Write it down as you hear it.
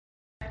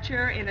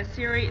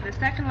the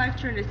second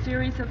lecture in a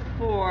series of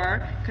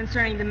 4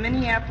 concerning the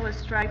Minneapolis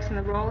strikes and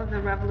the role of the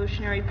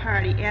Revolutionary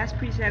Party, as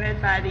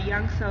presented by the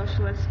Young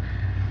Socialist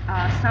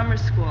Summer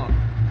School.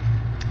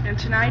 And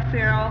tonight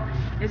Farrell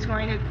is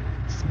going to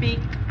speak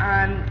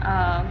on,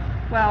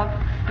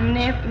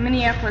 the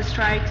Minneapolis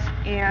strikes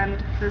and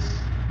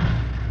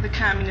the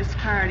Communist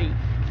Party.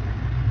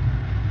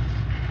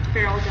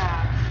 Farrell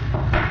Dobbs.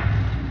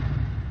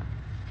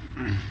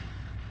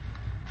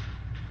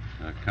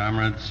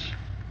 Comrades,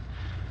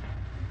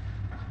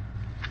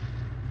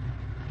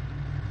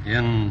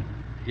 in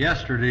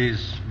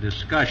yesterday's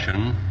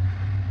discussion,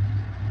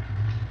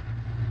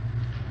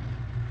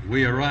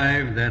 we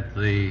arrived at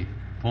the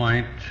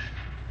point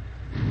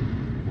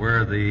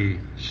where the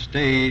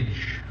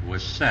stage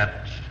was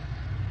set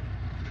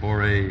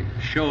for a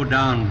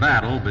showdown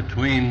battle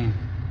between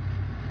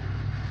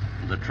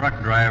the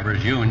Truck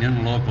Drivers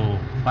Union, Local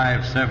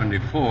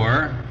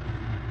 574,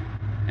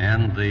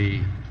 and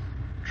the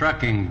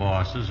trucking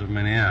bosses of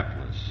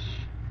Minneapolis.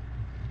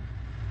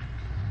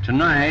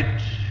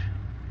 Tonight,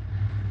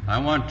 I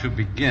want to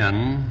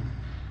begin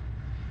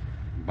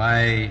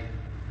by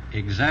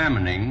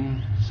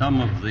examining some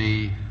of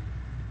the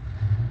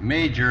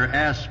major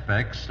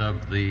aspects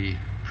of the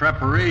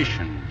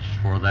preparations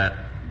for that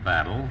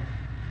battle,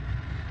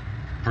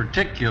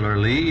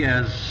 particularly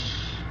as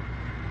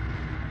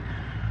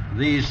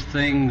these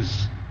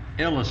things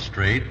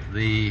illustrate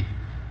the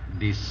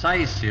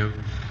decisive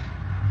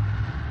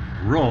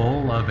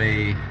role of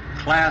a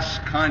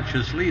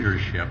class-conscious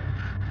leadership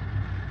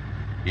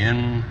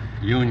in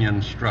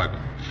Union struggles.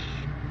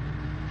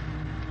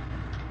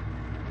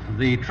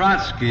 The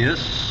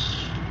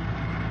Trotskyists,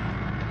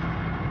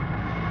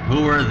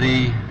 who were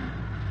the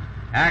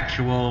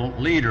actual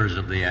leaders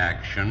of the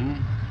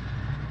action,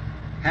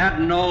 had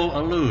no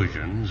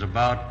illusions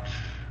about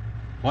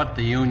what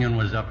the Union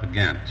was up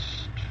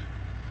against.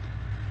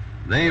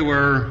 They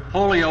were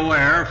wholly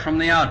aware from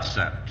the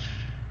outset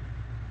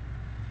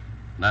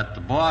that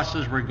the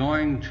bosses were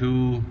going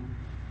to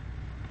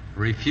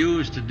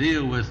refuse to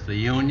deal with the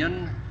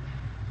Union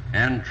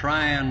and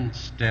try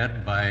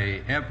instead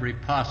by every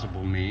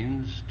possible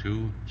means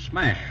to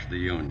smash the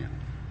Union.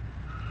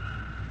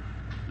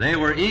 They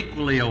were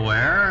equally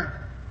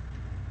aware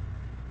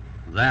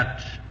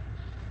that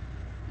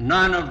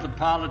none of the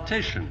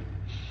politicians,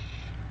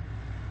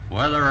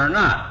 whether or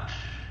not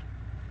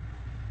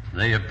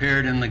they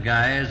appeared in the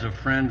guise of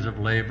friends of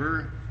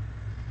labor,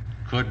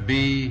 could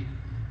be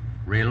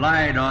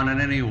relied on in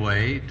any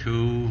way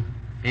to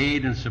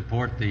aid and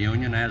support the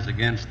Union as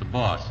against the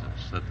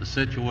bosses, that the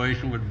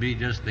situation would be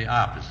just the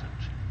opposite.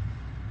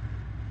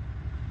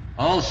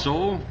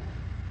 Also,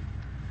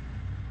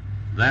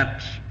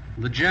 that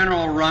the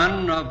general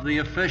run of the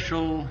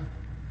official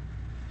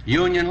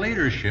Union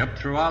leadership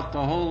throughout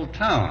the whole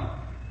town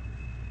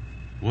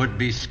would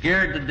be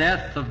scared to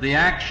death of the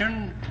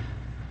action,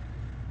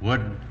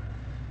 would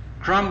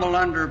crumble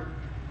under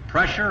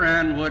pressure,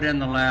 and would, in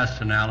the last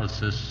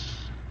analysis,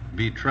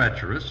 be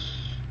treacherous.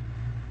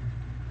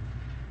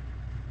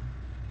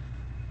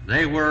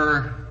 They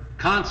were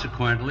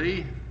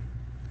consequently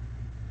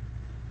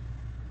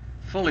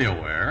fully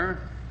aware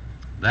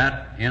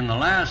that in the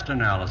last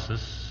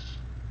analysis,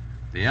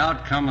 the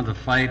outcome of the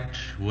fight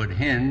would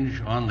hinge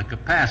on the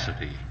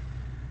capacity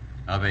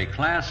of a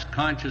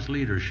class-conscious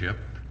leadership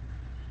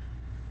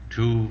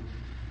to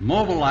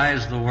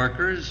mobilize the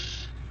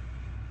workers,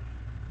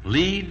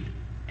 lead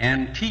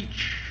and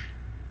teach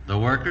the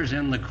workers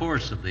in the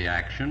course of the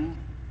action,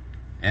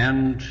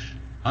 and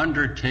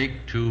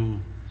undertake to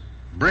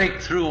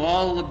break through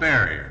all the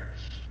barriers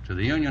to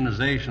the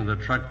unionization of the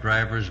truck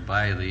drivers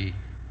by the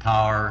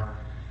power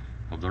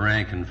of the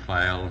rank and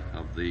file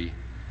of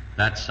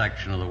that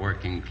section of the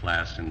working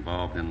class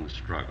involved in the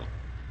struggle.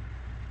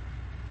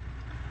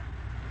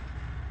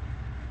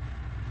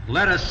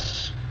 Let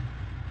us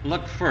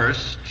look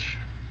first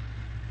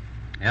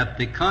at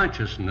the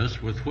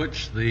consciousness with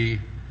which the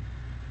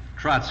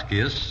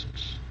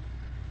Trotskyists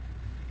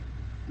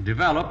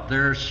developed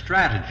their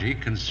strategy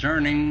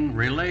concerning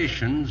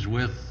relations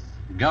with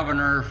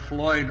Governor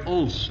Floyd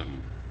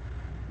Olson,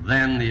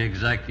 then the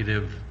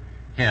executive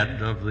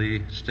head of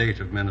the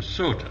state of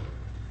Minnesota.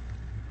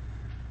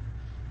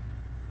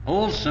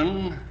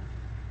 Olson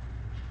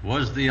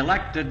was the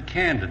elected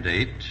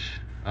candidate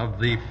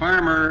of the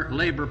Farmer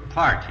Labor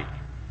Party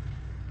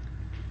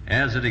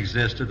as it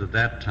existed at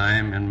that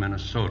time in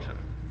Minnesota.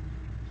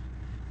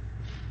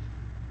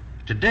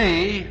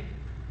 Today,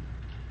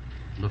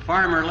 the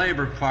Farmer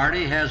Labor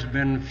Party has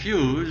been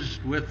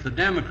fused with the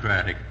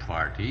Democratic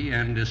Party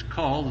and is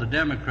called the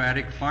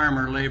Democratic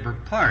Farmer Labor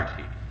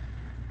Party.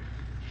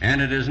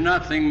 And it is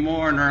nothing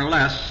more nor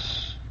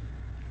less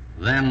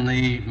than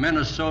the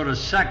Minnesota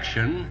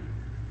section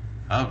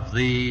of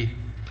the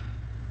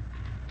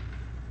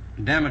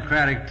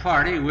Democratic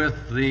Party with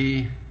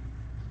the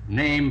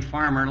name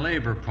Farmer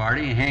Labor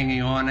Party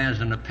hanging on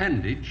as an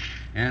appendage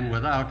and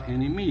without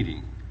any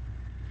meaning.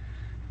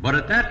 But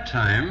at that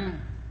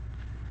time,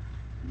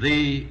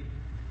 the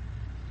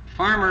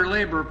Farmer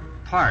Labor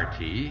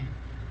Party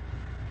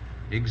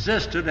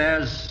existed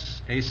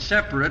as a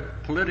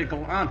separate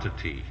political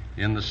entity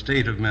in the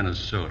state of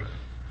Minnesota.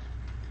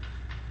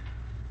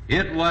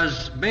 It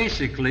was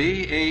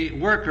basically a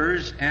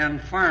workers'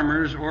 and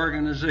farmers'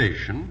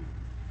 organization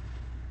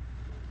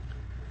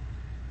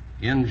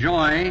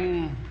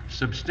enjoying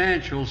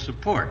substantial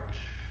support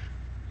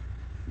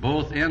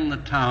both in the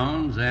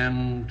towns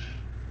and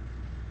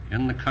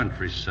in the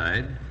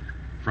countryside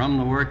from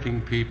the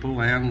working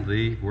people and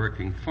the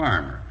working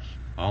farmers,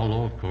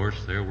 although, of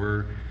course, there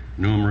were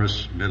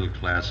numerous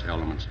middle-class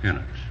elements in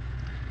it.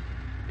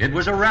 It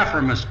was a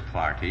reformist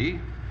party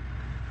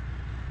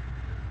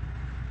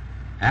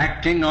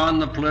acting on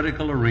the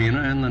political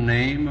arena in the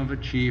name of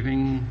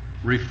achieving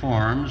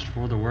reforms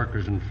for the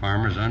workers and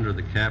farmers under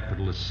the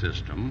capitalist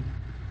system,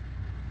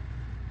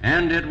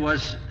 and it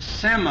was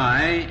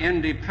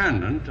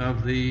semi-independent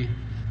of the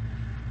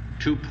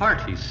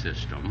two-party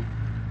system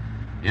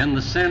in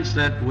the sense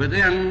that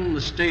within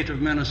the state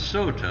of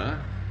Minnesota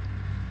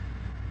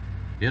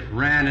it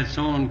ran its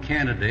own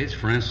candidates,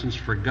 for instance,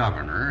 for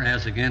governor,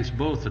 as against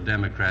both the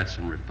Democrats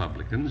and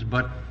Republicans,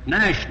 but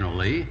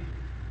nationally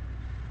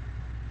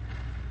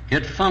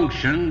it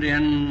functioned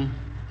in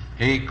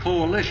a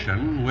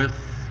coalition with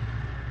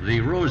the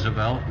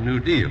Roosevelt New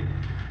Deal.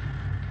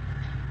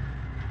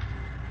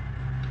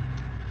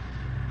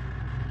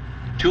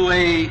 To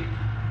a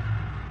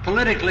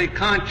politically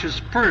conscious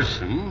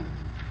person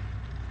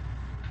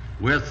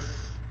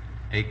with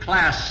a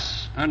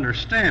class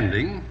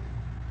understanding,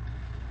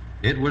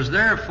 it was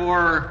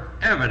therefore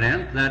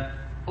evident that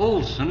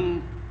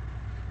Olson,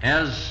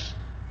 as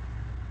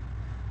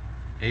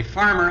a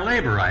farmer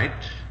laborite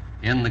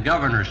in the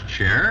governor's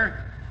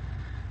chair,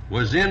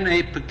 was in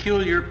a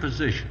peculiar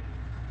position.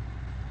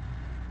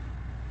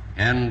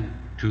 And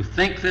to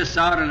think this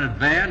out in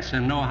advance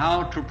and know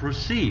how to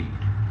proceed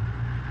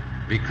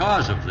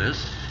because of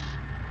this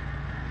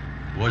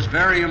was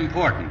very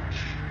important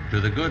to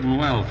the good and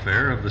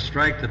welfare of the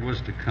strike that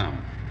was to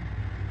come.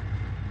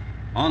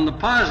 On the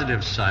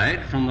positive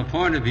side, from the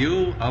point of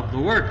view of the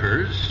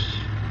workers,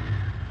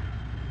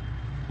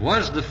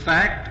 was the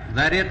fact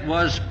that it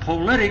was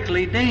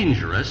politically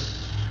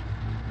dangerous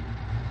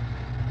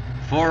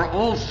for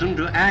Olson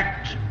to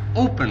act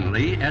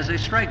openly as a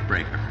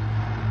strikebreaker.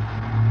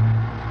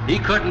 He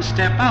couldn't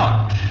step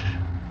out,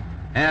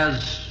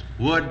 as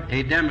would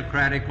a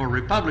Democratic or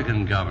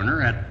Republican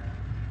governor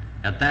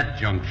at that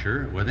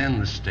juncture within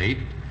the state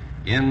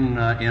in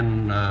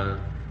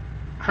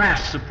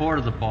crass support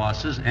of the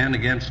bosses and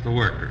against the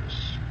workers.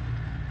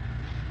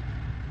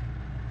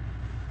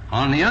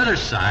 On the other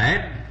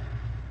side,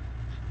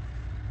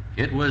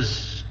 it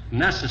was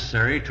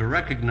necessary to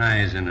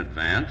recognize in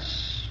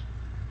advance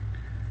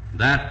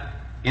that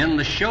in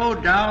the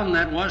showdown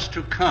that was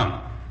to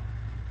come,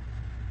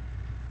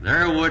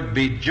 there would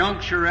be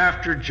juncture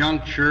after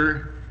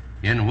juncture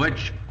in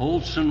which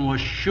Olson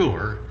was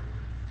sure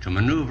to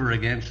maneuver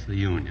against the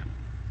Union.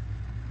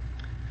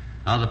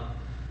 Now,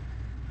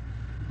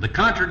 the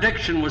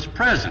contradiction was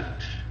present,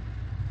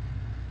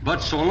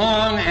 but so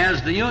long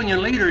as the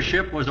Union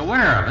leadership was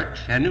aware of it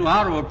and knew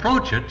how to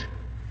approach it,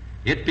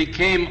 it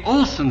became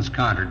Olson's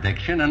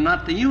contradiction and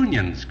not the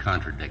Union's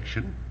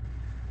contradiction.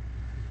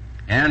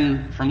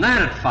 And from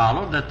that it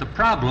followed that the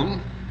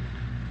problem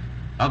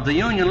of the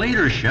Union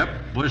leadership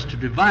was to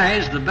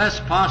devise the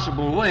best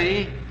possible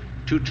way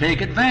to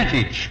take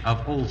advantage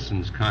of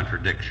Olson's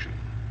contradiction.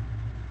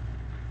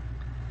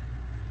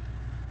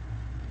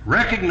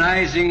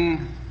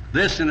 Recognizing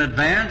this in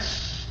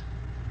advance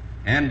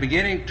and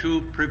beginning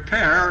to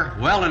prepare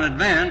well in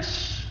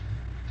advance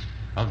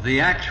of the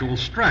actual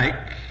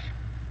strike,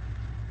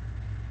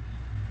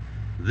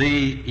 the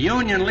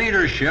Union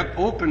leadership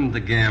opened the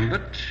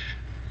gambit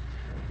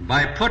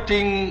by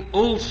putting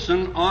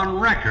Olson on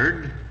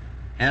record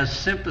as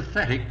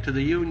sympathetic to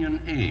the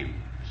Union aims.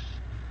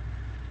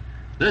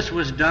 This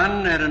was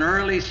done at an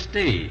early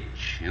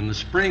stage in the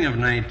spring of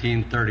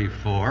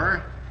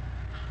 1934,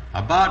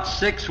 about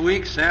 6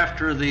 weeks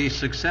after the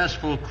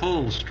successful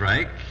coal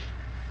strike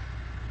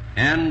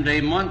and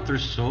a month or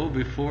so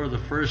before the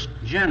first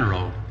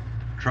general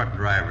truck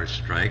driver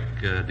strike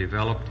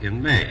developed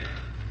in May.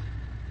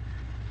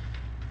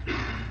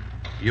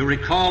 You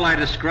recall I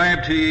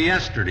described to you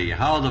yesterday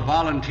how the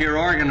volunteer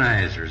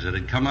organizers that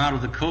had come out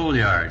of the coal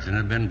yards and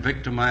had been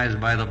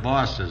victimized by the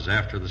bosses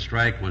after the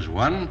strike was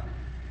won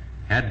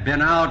had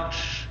been out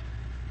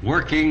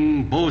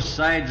working both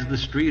sides of the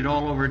street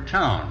all over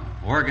town,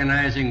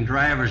 organizing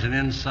drivers and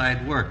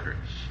inside workers,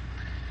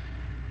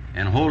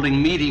 and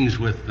holding meetings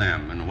with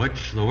them in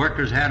which the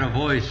workers had a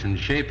voice in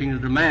shaping the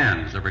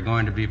demands that were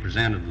going to be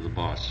presented to the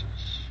bosses.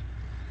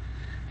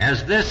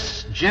 As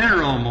this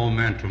general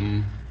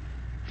momentum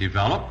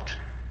developed,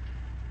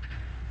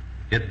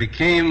 it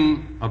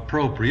became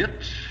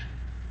appropriate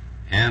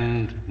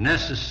and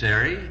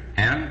necessary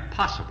and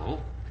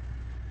possible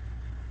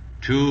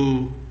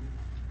to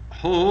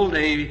hold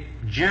a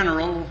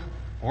general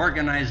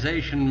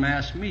organization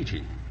mass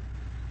meeting.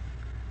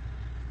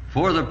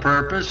 For the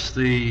purpose,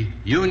 the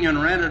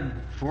Union rented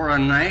for a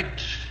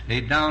night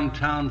a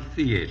downtown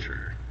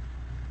theater.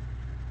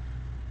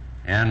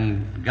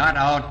 and got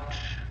out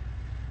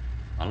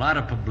a lot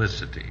of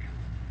publicity.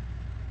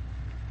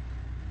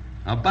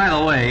 Now, by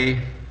the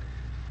way,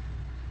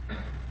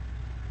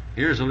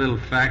 here's a little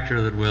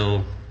factor that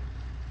will,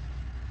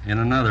 in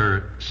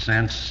another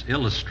sense,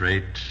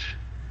 illustrate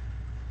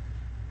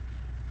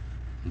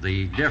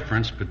the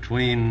difference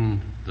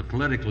between the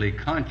politically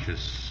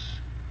conscious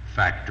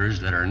factors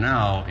that are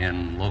now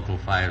in Local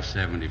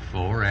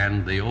 574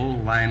 and the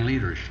old line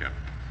leadership.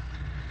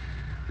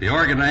 The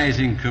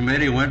organizing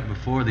committee went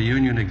before the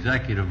Union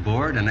Executive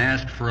Board and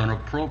asked for an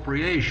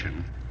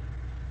appropriation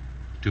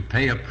to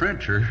pay a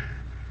printer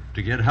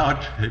to get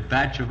out a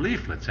batch of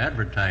leaflets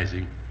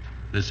advertising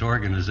this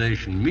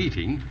organization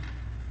meeting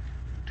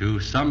to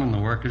summon the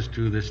workers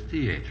to this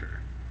theater.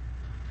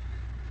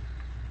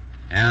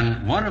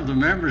 And one of the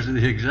members of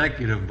the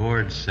Executive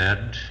Board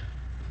said,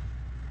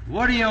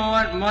 "What do you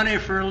want money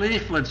for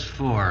leaflets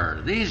for?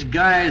 These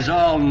guys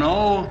all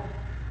know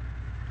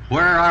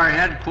where our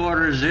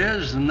headquarters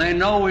is, and they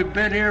know we've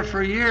been here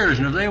for years,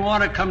 and if they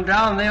want to come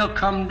down, they'll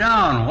come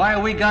down. Why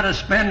we got to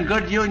spend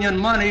good union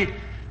money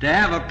to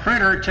have a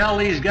printer tell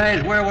these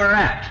guys where we're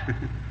at?"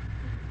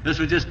 This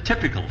was just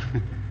typical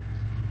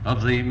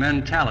of the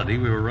mentality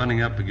we were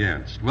running up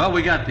against. Well,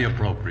 we got the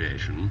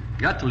appropriation,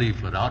 got the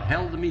leaflet out,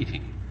 held the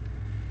meeting,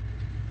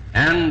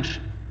 and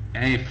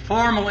a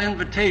formal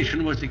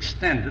invitation was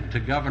extended to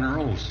Governor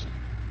Olson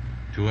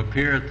to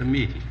appear at the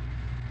meeting.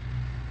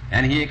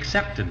 And he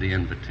accepted the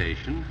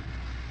invitation,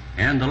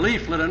 and the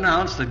leaflet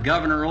announced that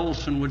Governor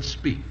Olson would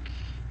speak.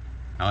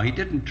 Now, he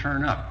didn't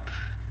turn up.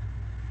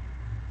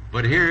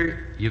 But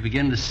here you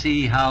begin to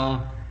see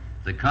how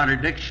the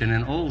contradiction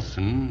in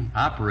Olson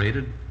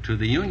operated to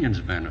the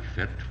union's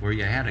benefit, where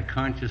you had a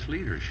conscious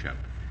leadership.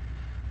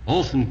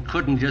 Olson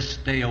couldn't just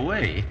stay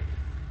away,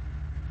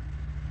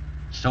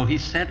 so he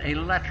sent a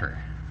letter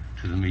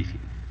to the meeting.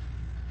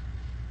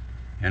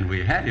 And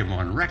we had him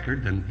on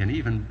record in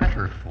even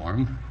better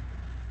form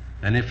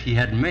than if he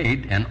had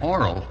made an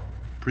oral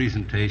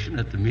presentation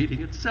at the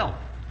meeting itself,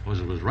 because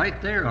it was right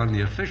there on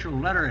the official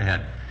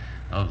letterhead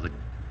of the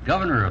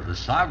Governor of the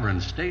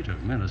sovereign state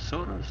of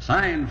Minnesota,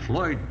 signed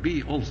Floyd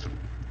B. Olson,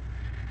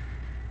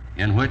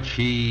 in which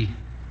he,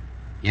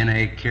 in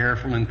a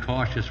careful and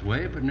cautious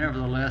way, but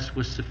nevertheless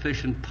with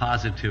sufficient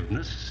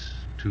positiveness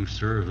to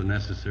serve the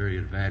necessary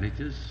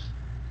advantages,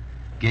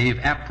 gave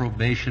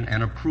approbation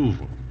and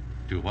approval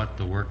to what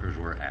the workers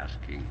were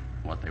asking,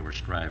 what they were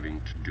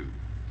striving to do.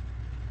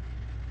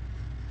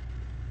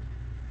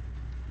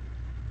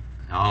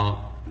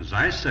 Now, as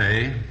I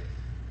say,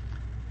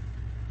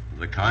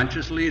 the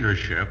conscious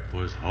leadership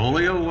was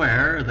wholly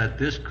aware that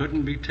this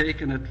couldn't be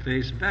taken at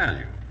face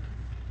value.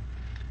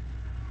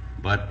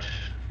 But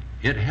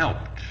it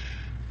helped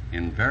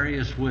in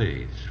various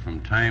ways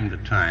from time to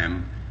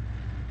time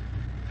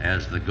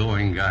as the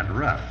going got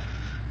rough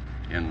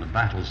in the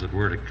battles that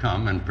were to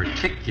come, and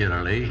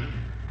particularly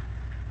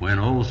when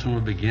Olson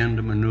would begin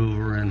to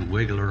maneuver and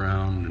wiggle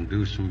around and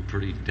do some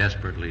pretty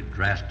desperately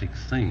drastic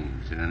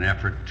things in an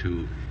effort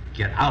to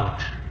get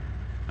out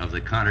of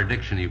the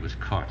contradiction he was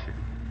caught in.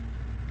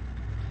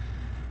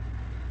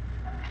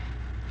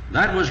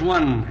 That was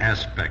one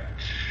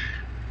aspect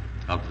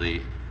of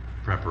the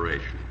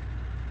preparation.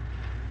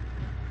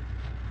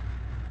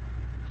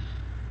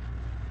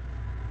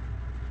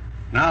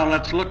 Now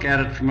let's look at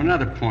it from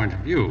another point of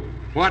view.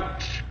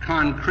 What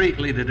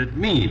concretely did it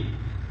mean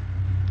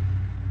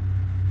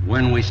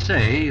when we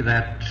say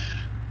that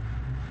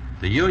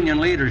the union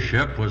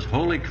leadership was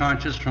wholly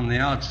conscious from the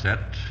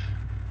outset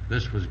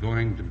this was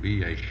going to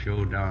be a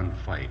showdown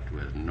fight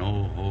with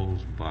no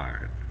holds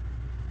barred?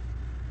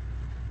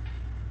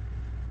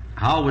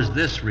 How was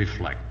this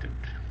reflected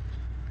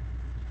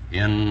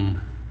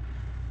in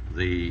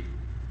the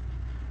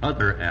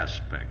other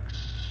aspects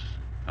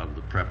of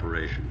the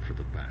preparation for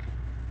the battle?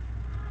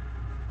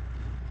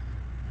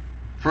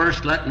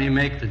 First, let me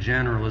make the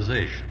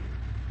generalization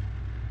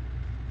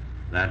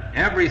that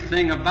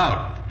everything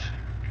about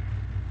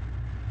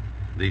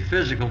the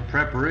physical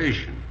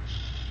preparations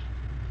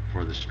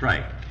for the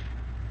strike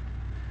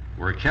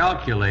were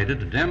calculated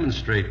to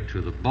demonstrate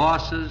to the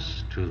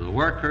bosses, to the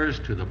workers,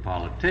 to the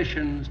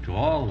politicians, to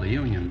all the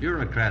union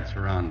bureaucrats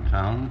around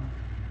town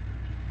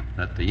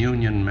that the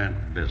union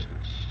meant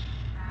business.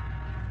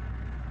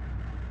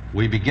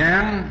 We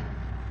began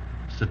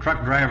the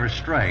truck drivers'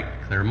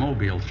 strike, their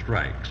mobile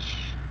strikes.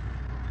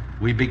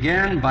 We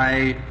began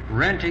by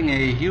renting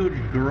a huge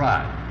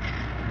garage.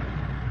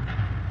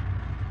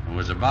 It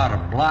was about a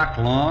block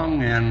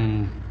long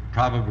and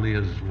probably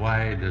as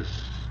wide as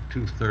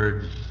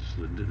 2/3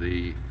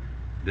 the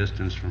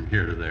distance from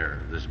here to there,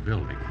 this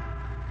building.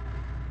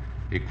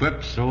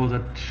 Equipped so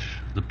that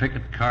the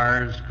picket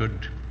cars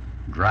could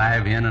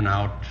drive in and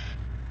out,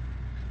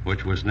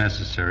 which was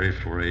necessary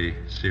for a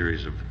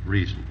series of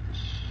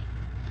reasons.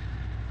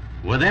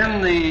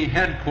 Within the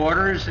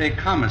headquarters, a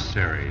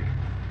commissary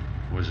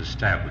was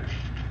established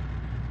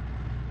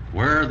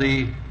where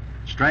the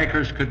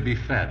strikers could be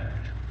fed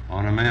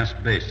on a mass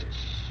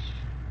basis.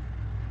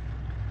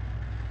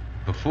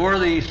 Before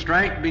the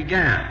strike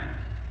began,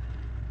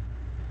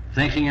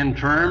 thinking in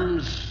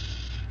terms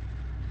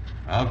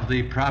of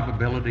the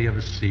probability of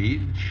a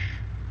siege,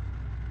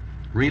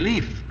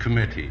 relief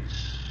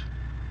committees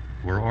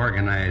were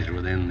organized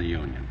within the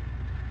Union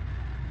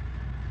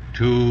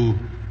to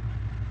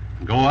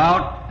go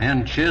out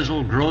and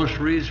chisel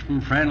groceries from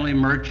friendly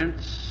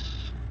merchants,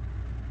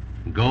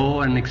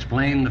 go and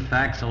explain the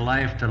facts of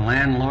life to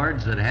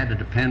landlords that had to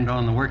depend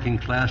on the working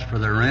class for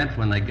their rent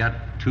when they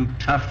got too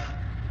tough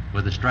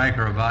with the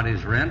striker about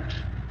his rent,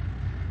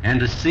 and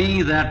to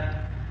see that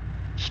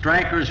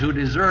strikers who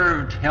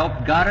deserved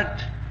help got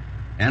it,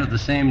 and at the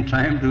same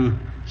time to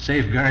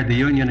safeguard the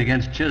Union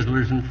against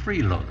chiselers and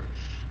freeloaders.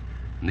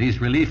 And these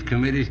relief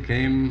committees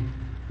came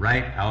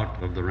right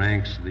out of the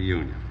ranks of the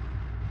Union.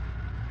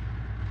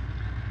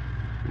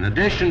 In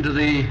addition to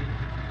the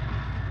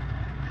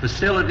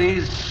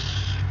facilities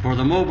for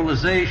the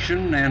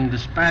mobilization and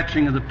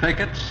dispatching of the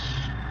pickets,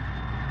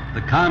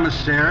 the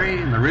commissary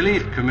and the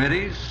relief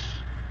committees,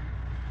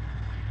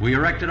 we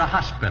erected a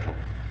hospital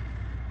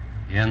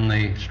in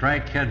the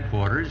strike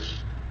headquarters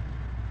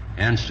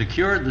and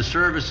secured the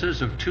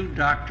services of 2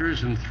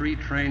 doctors and 3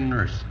 trained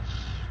nurses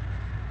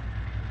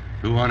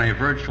who, on a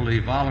virtually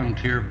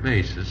volunteer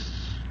basis,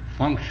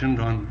 functioned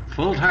on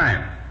full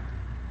time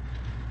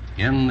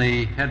in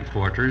the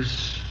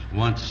headquarters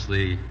once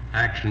the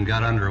action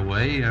got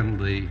underway and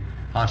the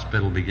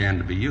hospital began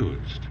to be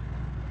used.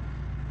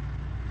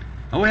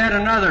 We had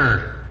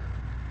another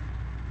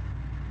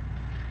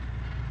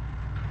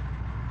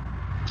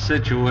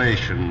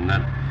situation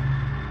that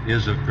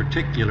is of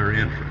particular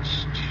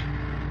interest.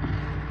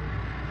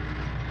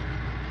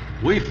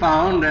 We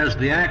found as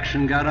the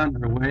action got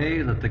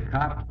underway that the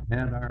cops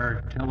had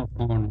our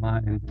telephone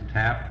lines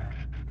tapped.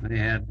 They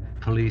had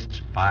police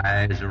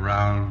spies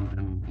around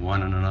in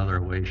one and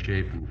another way,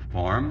 shape, and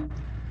form.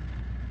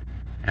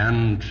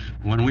 And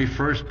when we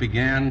first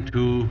began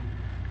to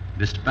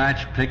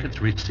dispatch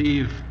pickets,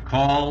 receive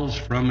calls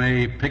from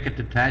a picket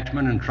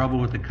detachment in trouble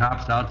with the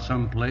cops out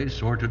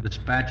someplace, or to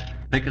dispatch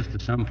pickets to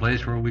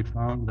someplace where we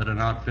found that an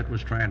outfit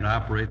was trying to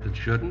operate that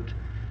shouldn't,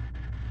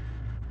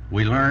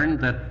 we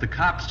learned that the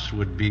cops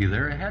would be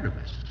there ahead of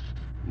us.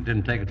 It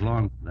didn't take us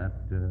long for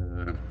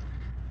that.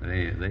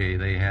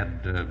 They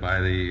had, by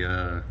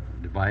the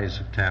device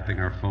of tapping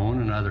our phone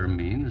and other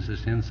means,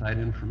 this inside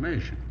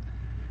information.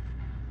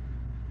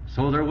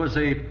 So there was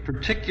a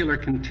particular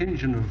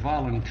contingent of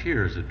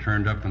volunteers that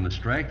turned up in the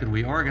strike that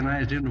we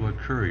organized into a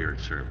courier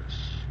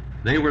service.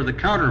 They were the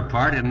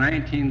counterpart in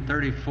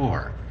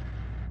 1934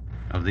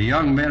 of the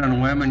young men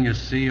and women you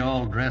see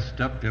all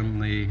dressed up in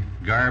the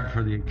garb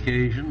for the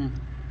occasion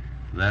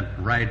that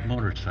ride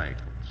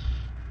motorcycles.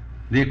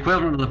 The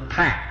equivalent of the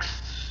packs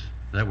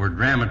that were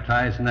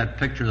dramatized in that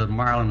picture that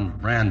Marlon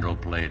Brando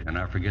played, and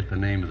I forget the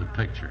name of the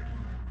picture.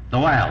 The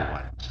Wild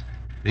Ones.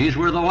 These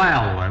were the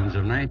Wild Ones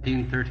of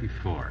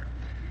 1934.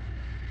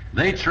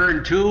 They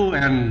turned to,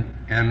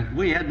 and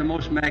we had the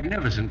most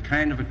magnificent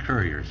kind of a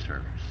courier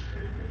service.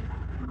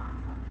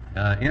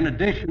 In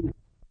addition,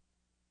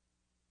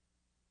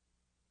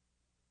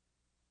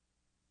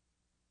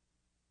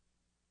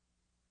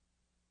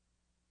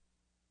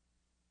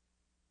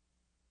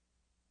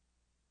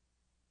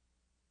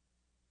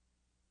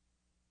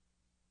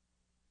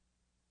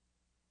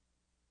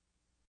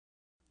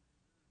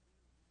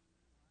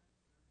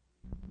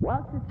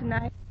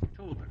 tonight.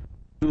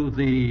 To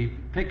the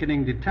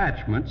picketing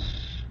detachments,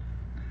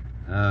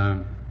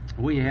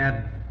 we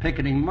had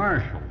picketing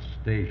marshals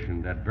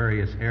stationed at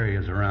various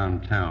areas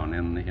around town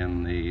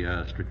in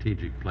the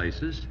strategic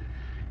places,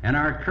 and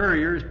our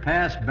couriers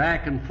passed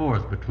back and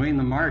forth between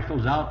the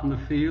marshals out in the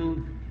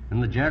field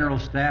and the general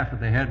staff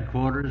at the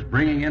headquarters,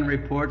 bringing in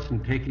reports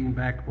and taking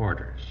back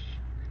orders.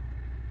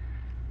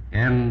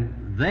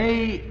 And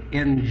they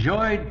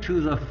enjoyed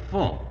to the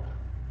full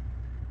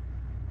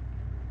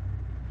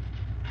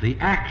the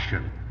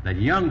action that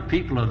young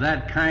people of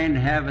that kind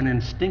have an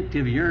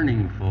instinctive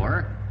yearning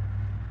for,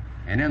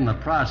 and in the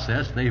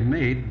process they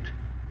made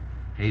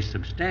a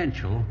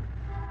substantial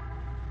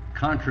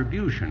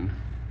contribution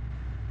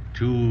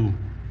to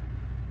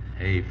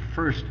a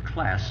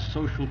first-class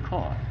social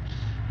cause.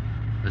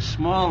 The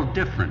small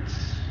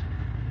difference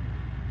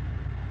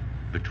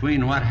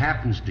between what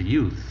happens to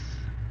youth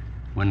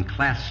when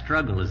class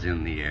struggle is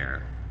in the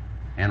air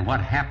and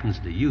what happens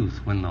to youth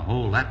when the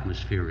whole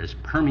atmosphere is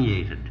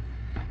permeated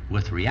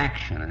with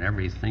reaction and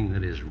everything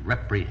that is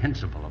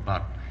reprehensible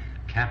about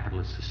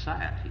capitalist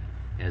society,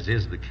 as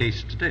is the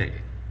case today.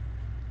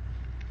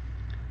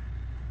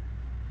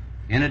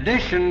 In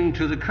addition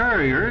to the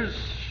couriers,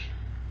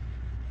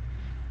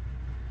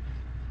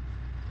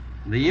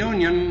 the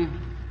Union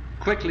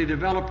quickly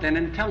developed an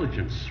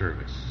intelligence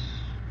service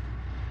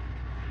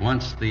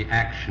once the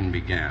action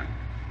began.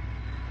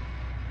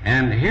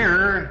 And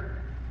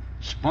here,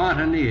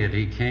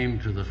 spontaneity came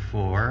to the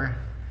fore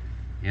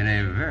in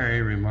a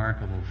very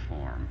remarkable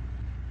form.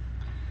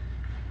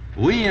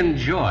 We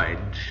enjoyed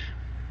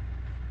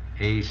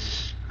a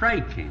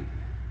striking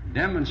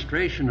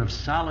demonstration of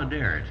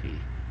solidarity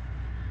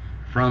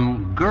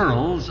from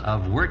girls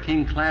of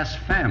working class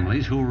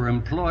families who were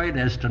employed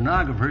as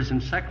stenographers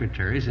and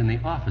secretaries in the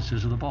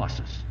offices of the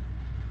bosses.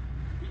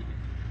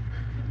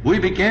 We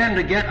began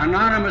to get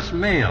anonymous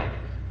mail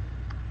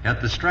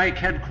at the strike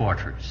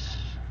headquarters.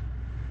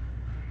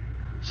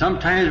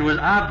 Sometimes it was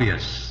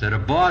obvious that a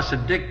boss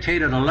had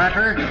dictated a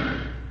letter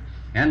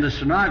and the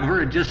stenographer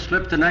had just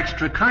slipped an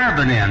extra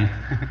carbon in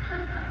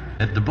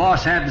that the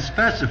boss hadn't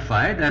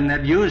specified and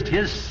had used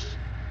his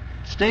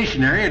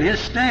stationery and his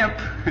stamp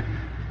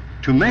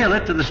to mail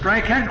it to the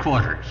strike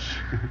headquarters.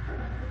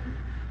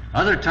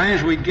 Other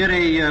times we'd get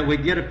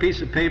a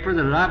piece of paper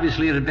that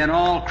obviously had been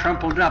all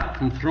crumpled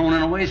up and thrown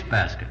in a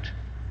wastebasket.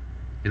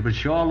 It would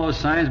show all those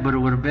signs, but it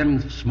would have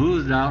been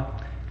smoothed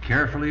out,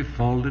 carefully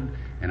folded,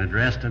 and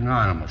addressed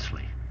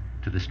anonymously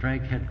to the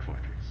strike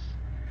headquarters.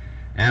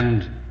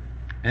 And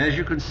as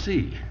you can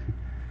see,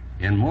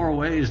 in more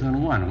ways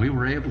than one, we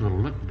were able to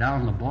look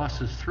down the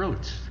bosses'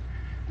 throats,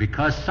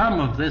 because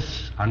some of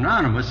this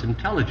anonymous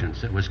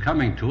intelligence that was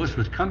coming to us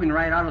was coming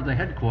right out of the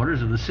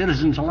headquarters of the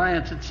Citizens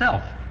Alliance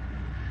itself,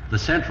 the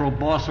central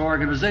boss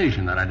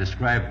organization that I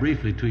described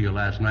briefly to you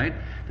last night,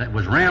 that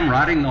was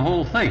ramrodding the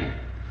whole thing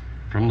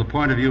from the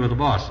point of view of the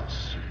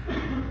bosses.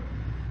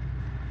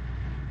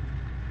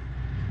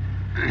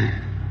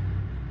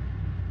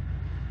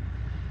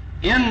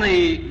 In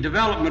the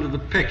development of the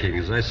picking,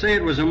 as I say,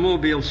 it was a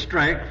mobile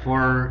strike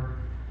for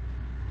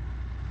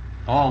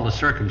all the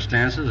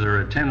circumstances that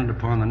are attendant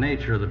upon the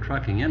nature of the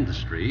trucking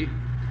industry,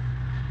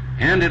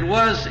 and it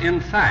was, in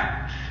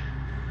fact,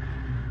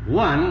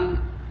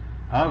 one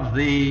of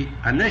the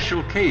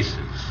initial cases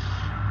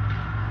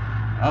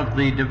of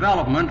the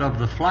development of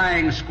the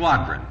flying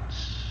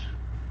squadrons,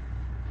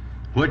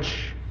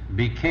 which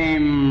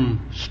became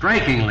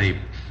strikingly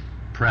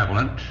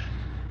prevalent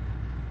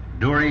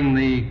during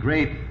the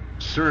great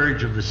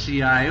surge of the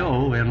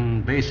CIO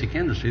in basic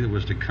industry that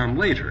was to come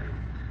later.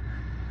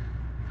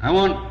 I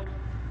won't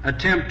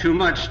attempt too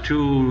much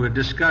to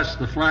discuss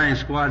the flying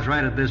squads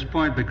right at this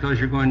point, because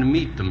you're going to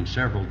meet them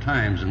several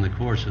times in the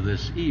course of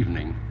this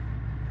evening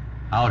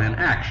out in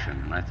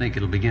action, and I think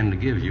it'll begin to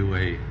give you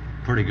a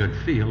pretty good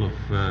feel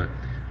of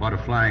what a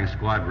flying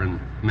squadron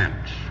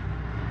meant.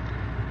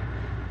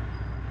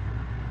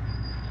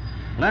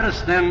 Let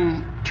us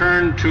then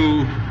turn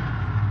to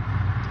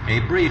a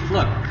brief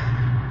look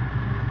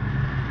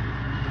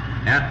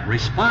at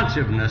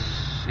responsiveness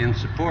in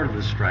support of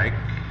the strike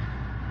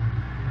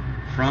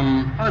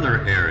from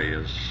other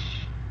areas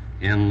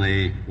in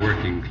the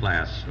working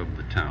class of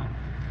the town.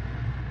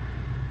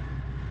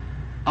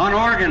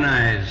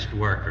 Unorganized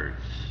workers,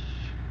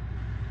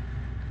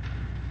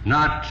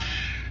 not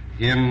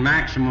in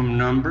maximum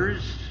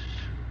numbers,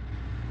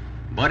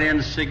 but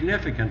in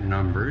significant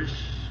numbers,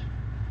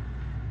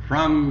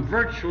 from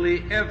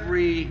virtually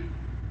every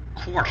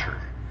quarter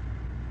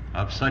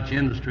of such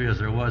industry as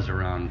there was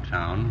around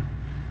town,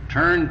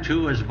 turned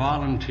to as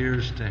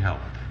volunteers to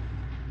help.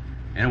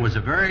 And it was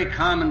a very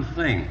common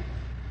thing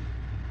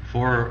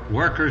for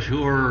workers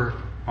who were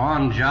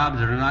on jobs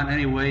that are not in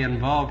any way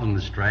involved in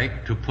the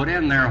strike to put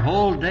in their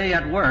whole day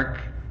at work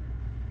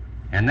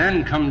and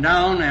then come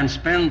down and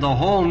spend the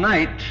whole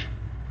night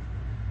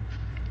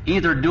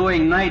either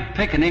doing night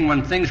picketing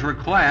when things were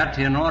quiet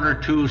in order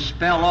to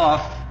spell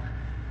off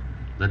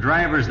the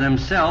drivers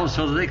themselves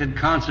so that they could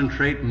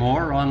concentrate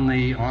more on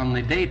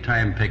the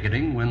daytime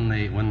picketing when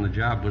the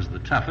job was the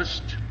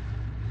toughest,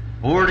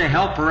 or to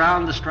help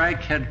around the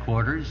strike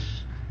headquarters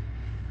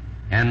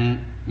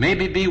and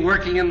maybe be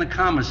working in the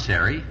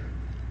commissary.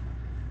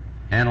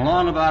 And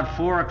along about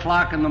 4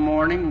 o'clock in the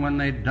morning, when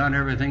they'd done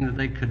everything that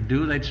they could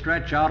do, they'd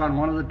stretch out on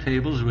one of the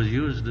tables that was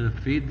used to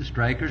feed the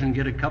strikers and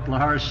get a couple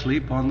of hours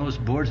sleep on those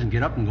boards and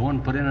get up and go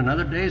and put in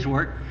another day's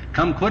work.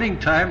 Come quitting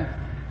time,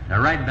 they're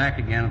right back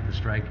again at the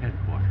strike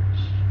headquarters.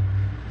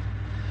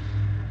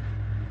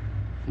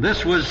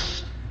 This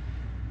was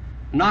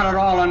not at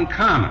all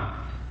uncommon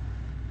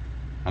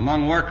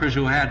among workers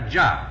who had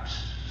jobs,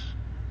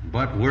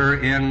 but were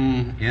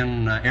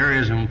in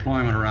areas of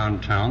employment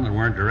around town that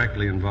weren't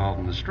directly involved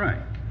in the strike.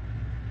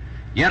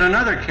 Yet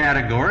another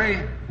category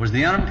was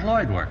the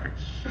unemployed workers,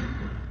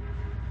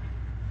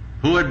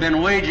 who had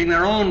been waging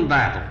their own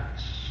battles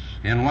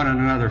in one and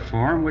another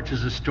form, which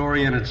is a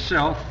story in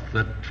itself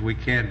that we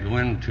can't go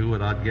into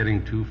without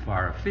getting too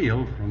far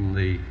afield from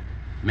the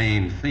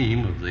main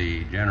theme of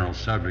the general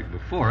subject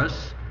before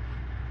us.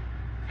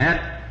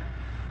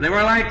 They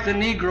were like the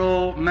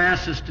Negro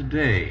masses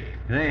today.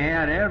 They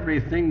had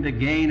everything to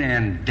gain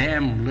and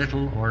damn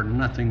little or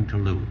nothing to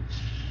lose.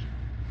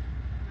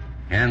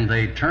 And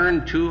they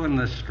turned to in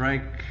the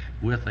strike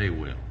with a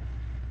will.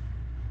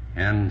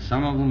 And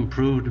some of them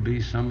proved to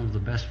be some of the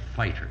best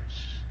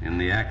fighters in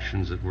the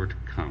actions that were to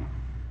come.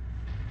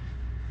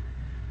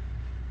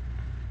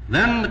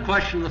 Then the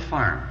question of the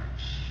farmers.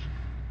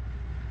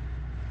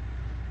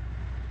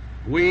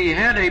 We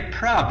had a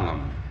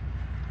problem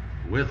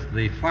with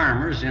the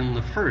farmers in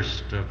the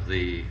first of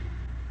the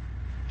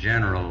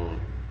general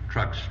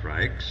truck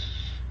strikes,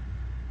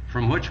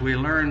 from which we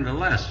learned a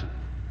lesson.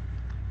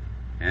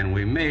 And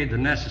we made the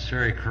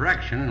necessary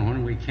correction, and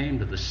when we came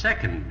to the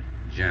second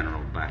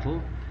general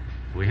battle,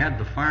 we had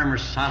the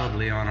farmers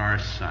solidly on our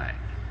side.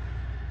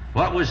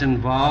 What was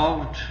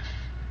involved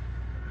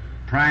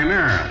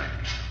primarily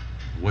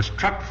was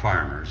truck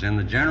farmers in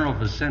the general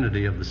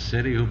vicinity of the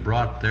city who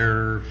brought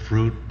their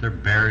fruit, their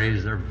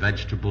berries, their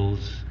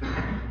vegetables,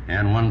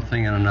 and one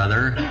thing and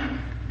another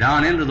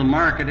down into the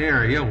market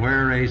area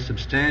where a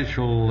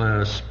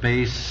substantial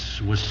space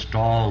was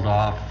stalled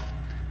off,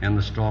 and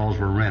the stalls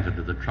were rented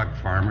to the truck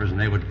farmers, and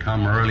they would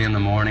come early in the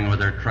morning with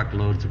their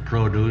truckloads of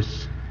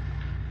produce.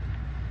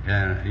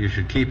 You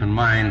should keep in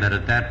mind that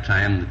at that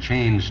time the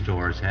chain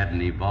stores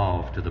hadn't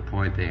evolved to the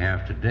point they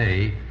have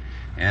today,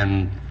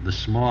 and the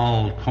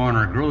small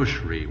corner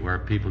grocery where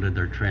people did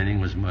their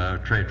trading was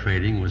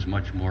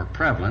much more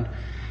prevalent.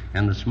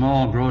 And the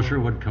small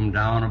grocer would come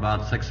down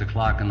about 6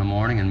 o'clock in the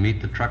morning and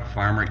meet the truck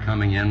farmer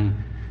coming in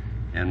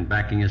and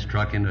backing his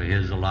truck into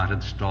his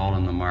allotted stall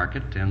in the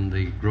market, and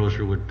the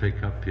grocer would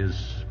pick up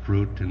his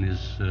fruit and his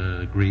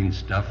green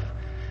stuff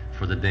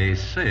for the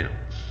day's sales.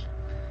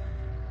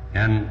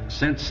 And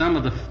since some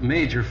of the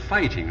major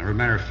fighting, or as a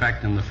matter of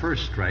fact, in the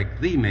first strike,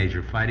 the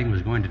major fighting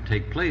was going to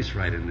take place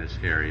right in this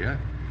area,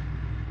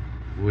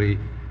 we,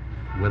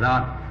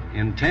 without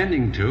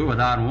intending to,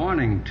 without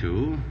wanting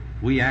to,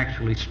 we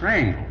actually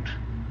strangled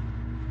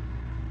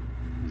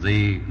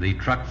the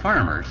truck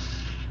farmers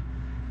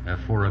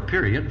for a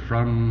period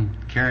from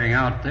carrying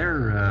out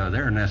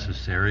their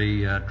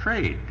necessary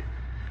trade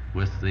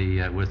with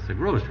the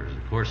grocers.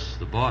 Of course,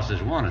 the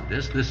bosses wanted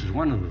this. This is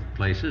one of the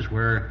places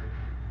where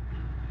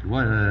it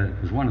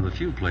was one of the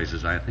few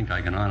places, I think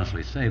I can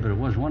honestly say, but it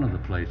was one of the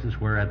places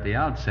where at the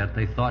outset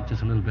they thought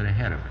just a little bit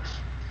ahead of us.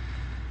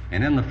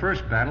 And in the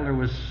first battle there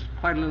was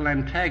quite a little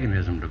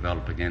antagonism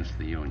developed against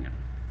the Union.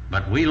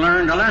 But we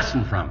learned a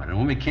lesson from it. And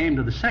when we came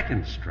to the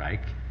second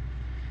strike,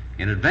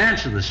 in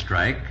advance of the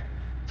strike,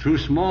 through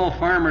small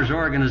farmers'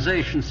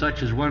 organizations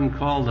such as one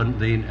called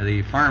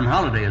the Farm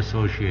Holiday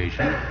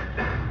Association,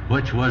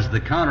 which was the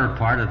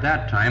counterpart at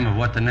that time of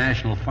what the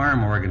National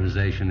Farm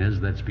Organization is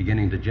that's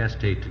beginning to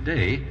gestate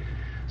today,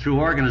 through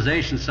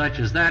organizations such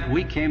as that,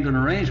 we came to an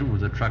arrangement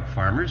with the truck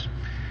farmers,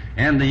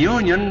 and the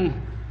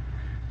Union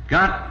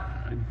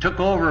took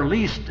over,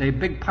 leased a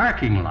big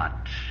parking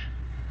lot,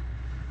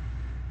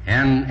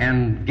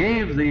 and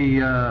gave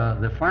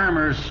the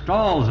farmers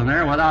stalls in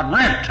there without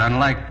rent,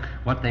 unlike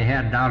what they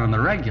had down in the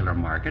regular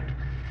market.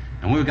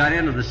 And when we got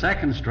into the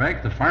second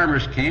strike, the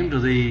farmers came to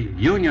the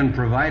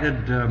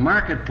union-provided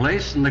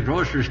marketplace, and the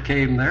grocers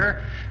came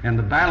there, and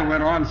the battle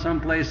went on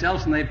someplace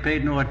else, and they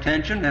paid no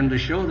attention. And to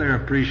show their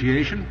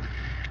appreciation,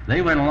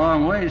 they went a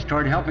long ways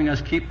toward helping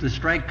us keep the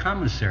strike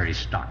commissary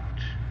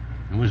stocked.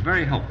 It was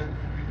very helpful.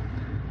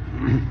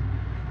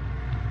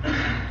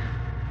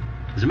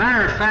 As a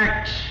matter of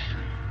fact,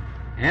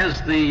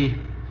 as the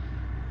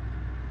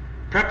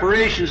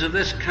preparations of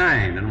this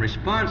kind and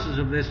responses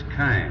of this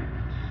kind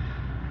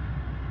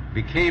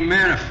became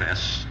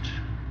manifest,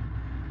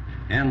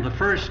 and the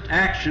first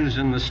actions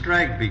in the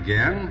strike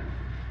began,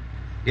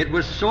 it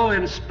was so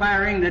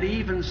inspiring that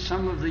even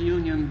some of the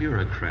union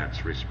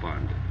bureaucrats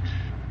responded.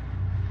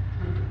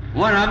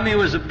 One of them, he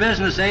was a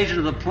business agent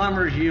of the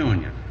Plumbers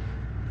Union.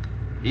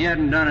 He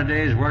hadn't done a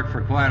day's work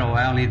for quite a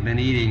while, and he'd been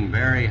eating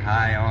very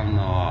high on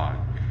the hog.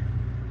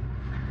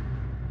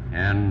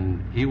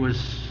 And he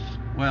was,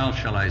 well,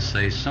 shall I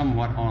say,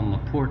 somewhat on the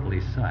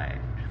portly side.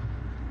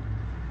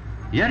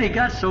 Yet he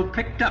got so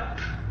picked up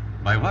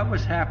by what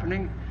was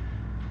happening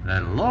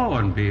that, lo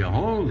and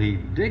behold, he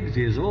digs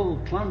his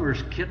old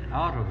plumber's kit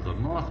out of the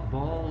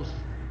mothballs,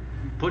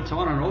 puts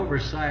on an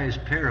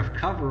oversized pair of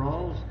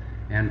coveralls,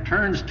 and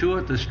turns to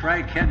at the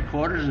strike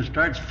headquarters and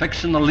starts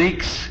fixing the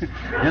leaks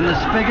in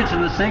the spigots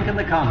and the sink in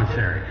the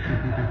commissary.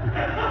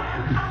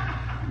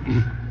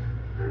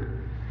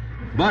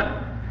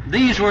 But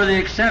these were the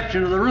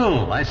exception to the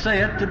rule. I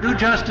say it to do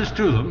justice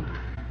to them.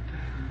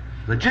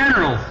 The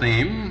general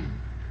theme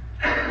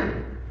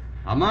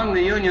among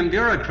the union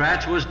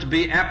bureaucrats was to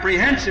be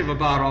apprehensive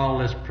about all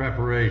this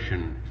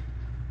preparation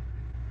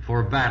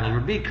for battle. It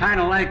would be kind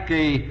of like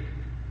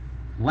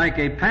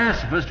a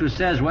pacifist who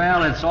says,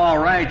 well, it's all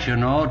right, you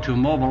know, to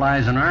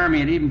mobilize an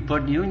army and even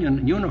put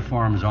union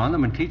uniforms on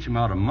them and teach them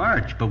how to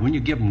march, but when you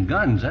give them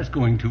guns, that's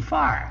going too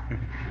far.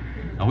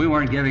 Now, we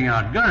weren't giving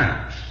out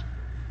guns,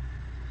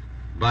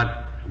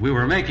 but we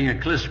were making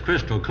it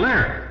crystal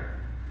clear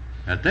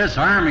that this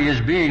army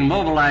is being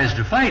mobilized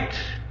to fight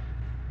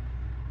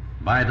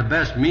by the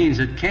best means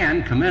it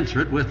can,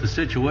 commensurate with the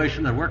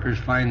situation that workers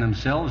find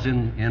themselves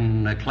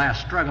in a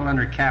class struggle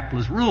under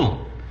capitalist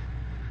rule,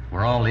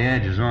 where all the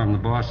edge is on the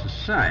boss's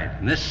side.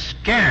 And this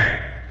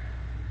scared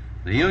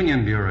the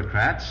union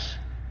bureaucrats,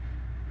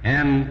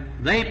 and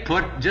they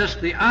put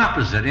just the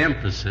opposite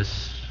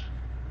emphasis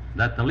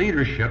that the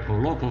leadership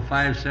of Local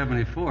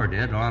 574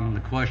 did on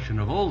the question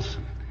of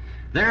Olson.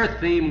 Their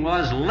theme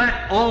was,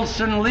 let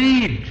Olson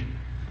lead.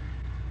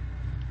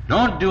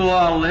 Don't do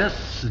all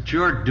this that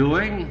you're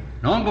doing.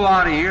 Don't go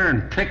out of here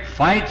and pick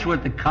fights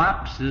with the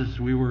cops, as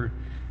we were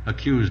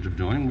accused of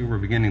doing. We were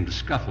beginning to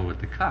scuffle with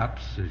the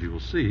cops, as you will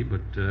see,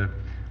 but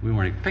we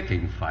weren't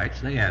picking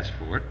fights. They asked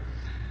for it.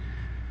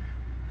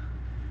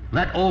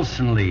 let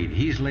Olson lead.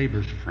 He's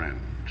labor's friend.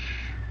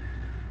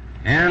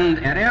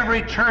 And at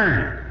every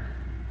turn,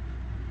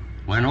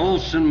 when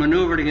Olson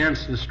maneuvered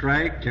against the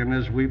strike, and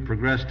as we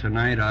progress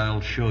tonight,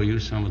 I'll show you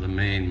some of the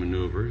main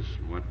maneuvers,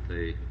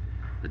 the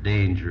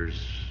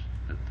dangers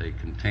that they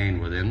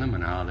contained within them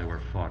and how they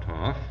were fought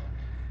off,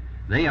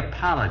 they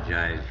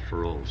apologized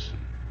for Olson.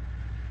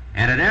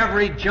 And at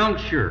every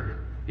juncture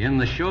in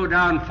the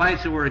showdown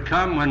fights that were to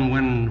come,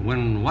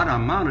 when what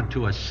amounted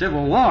to a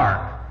civil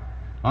war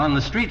on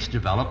the streets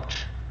developed,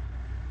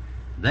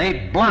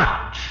 they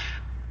blocked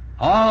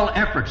all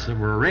efforts that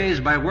were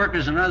raised by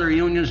workers and other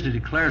unions to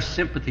declare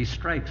sympathy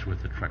strikes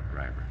with the truck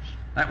drivers.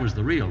 That was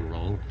the real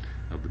role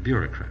of the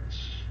bureaucrats.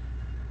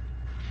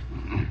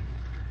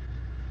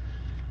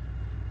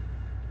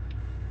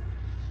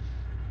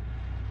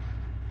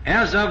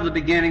 As of the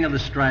beginning of the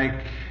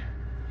strike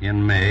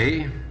in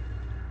May,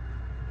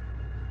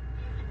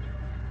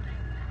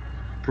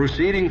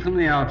 proceeding from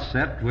the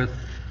outset with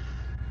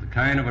the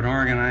kind of an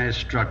organized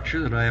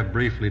structure that I have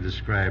briefly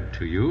described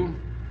to you,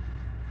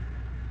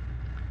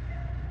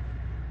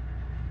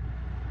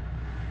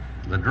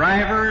 the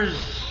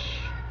drivers,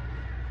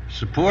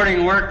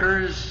 supporting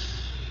workers,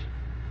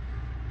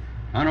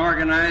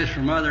 unorganized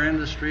from other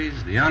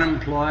industries, the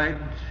unemployed,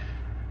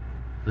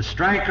 the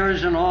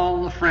strikers and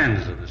all the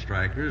friends of the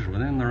strikers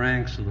within the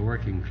ranks of the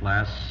working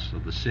class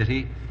of the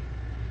city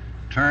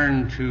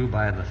turned to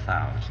by the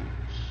thousands.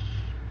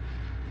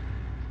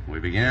 We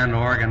began to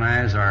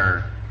organize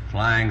our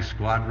flying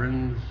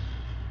squadrons,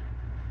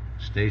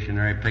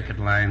 stationary picket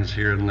lines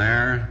here and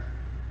there,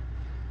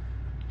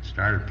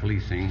 started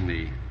policing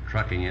the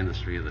trucking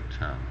industry of the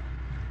town.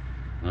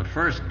 The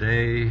first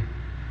day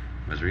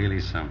was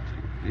really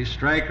something. These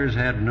strikers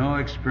had no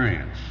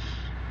experience.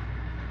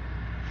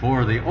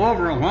 For the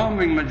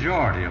overwhelming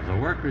majority of the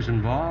workers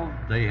involved,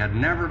 they had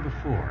never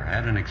before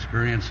had an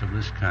experience of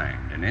this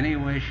kind in any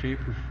way, shape,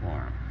 or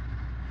form.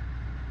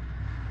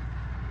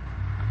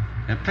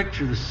 And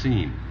picture the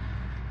scene.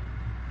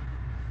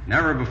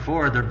 Never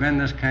before had there been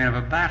this kind of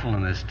a battle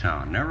in this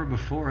town. Never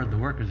before had the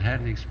workers had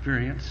any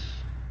experience.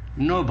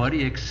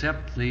 Nobody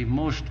except the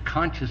most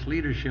conscious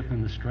leadership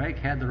in the strike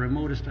had the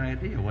remotest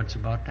idea what's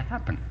about to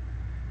happen.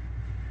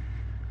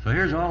 So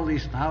here's all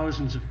these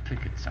thousands of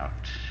pickets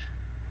out.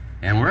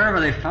 And wherever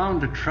they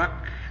found a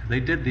truck, they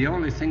did the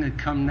only thing that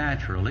come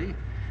naturally.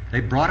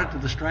 They brought it to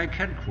the strike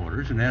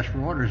headquarters and asked for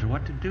orders of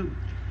what to do.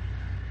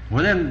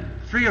 Within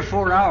 3 or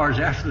 4 hours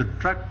after the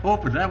truck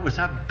opened, that was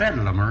a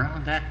bedlam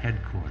around that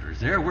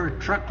headquarters. There were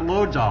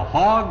truckloads of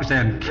hogs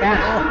and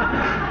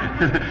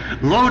cattle,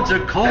 loads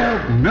of coal,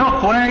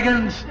 milk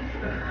wagons.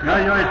 You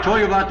know, I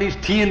told you about these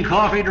tea and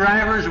coffee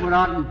drivers who went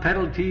out and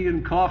peddled tea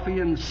and coffee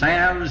and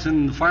salves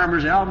and the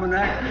Farmer's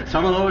Almanac.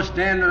 Some of those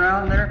standing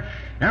around there.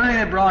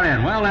 Everything they brought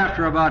in. Well,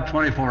 after about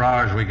 24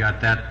 hours, we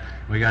got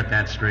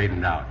that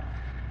straightened out.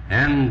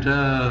 And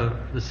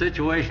the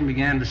situation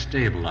began to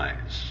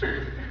stabilize.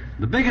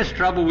 The biggest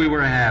trouble we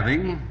were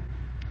having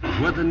was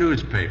with the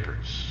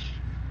newspapers.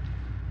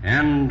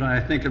 And I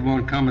think it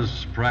won't come as a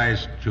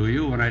surprise to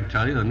you when I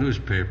tell you the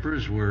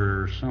newspapers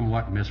were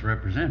somewhat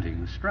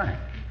misrepresenting the strike.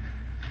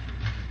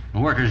 The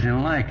workers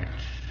didn't like it.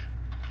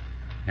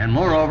 And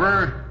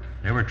moreover,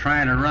 they were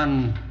trying to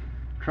run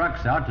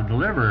trucks out to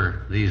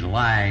deliver these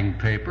lying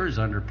papers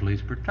under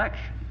police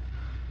protection.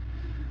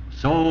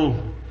 So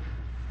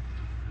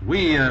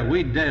we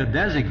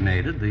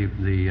designated,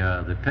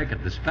 the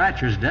picket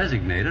dispatchers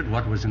designated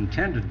what was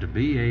intended to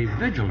be a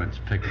vigilance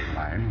picket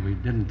line. We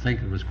didn't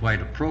think it was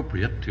quite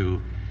appropriate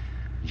to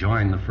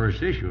join the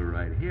first issue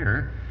right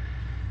here.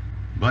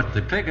 But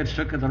the pickets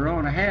took it in their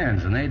own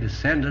hands, and they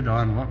descended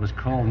on what was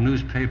called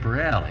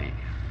Newspaper Alley,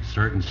 a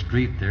certain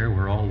street there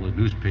where all the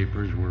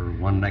newspapers were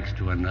one next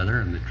to another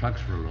and the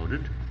trucks were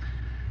loaded.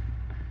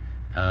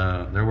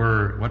 There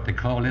were what they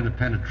called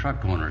independent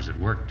truck owners that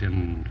worked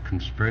in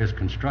various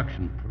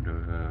construction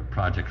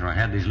projects. And I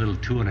had these little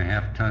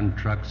 2.5-ton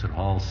trucks that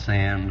haul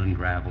sand and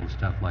gravel and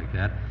stuff like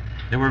that.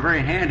 They were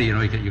very handy. You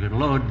know, you could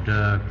load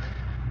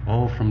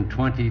from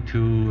 20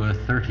 to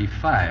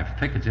 35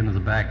 pickets into the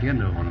back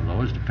end of one of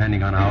those,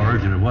 depending on how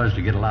urgent it was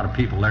to get a lot of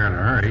people there in a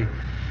hurry.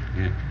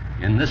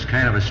 In this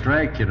kind of a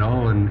strike, you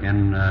know,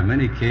 in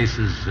many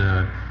cases,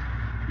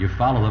 you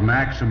follow the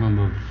maximum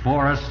of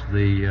Forrest,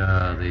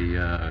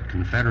 the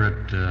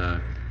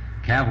Confederate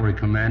cavalry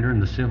commander in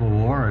the Civil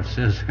War. It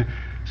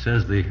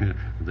says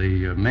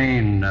the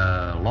main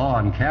law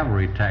in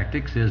cavalry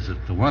tactics is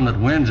that the one that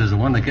wins is the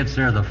one that gets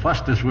there the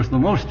fastest with the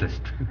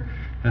mostest.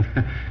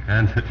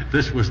 And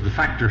this was the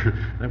factor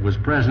that was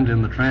present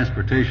in the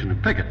transportation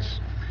of pickets.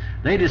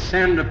 They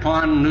descend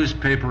upon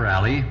Newspaper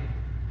Alley,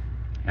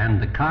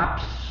 and the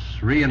cops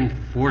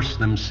reinforce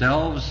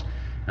themselves.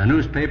 The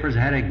newspapers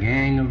had a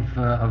gang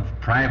of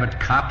private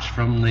cops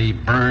from the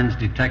Burns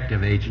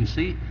Detective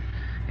Agency,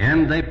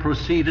 and they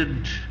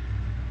proceeded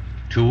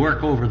to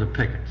work over the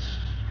pickets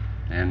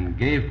and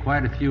gave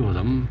quite a few of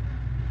them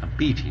a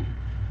beating,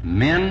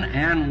 men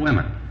and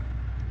women.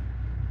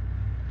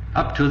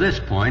 Up to this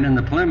point, in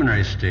the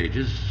preliminary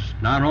stages,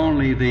 not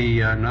only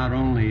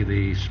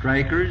the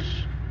strikers,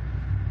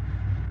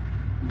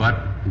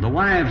 but the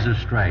wives of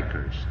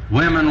strikers,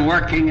 women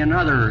working in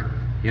other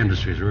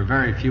industries, there were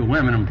very few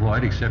women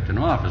employed except in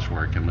office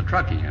work in the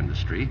trucking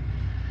industry,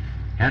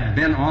 had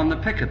been on the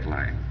picket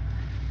line.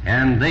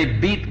 And they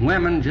beat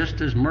women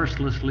just as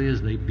mercilessly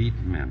as they beat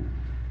men.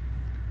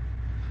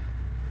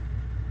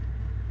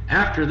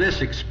 After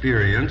this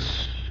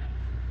experience,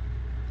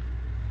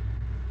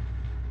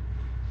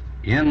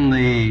 in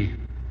the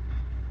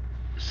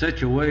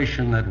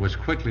situation that was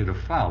quickly to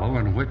follow,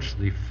 in which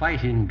the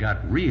fighting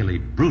got really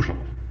brutal,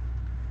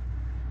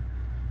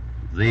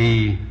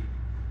 the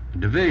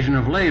division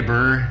of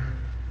labor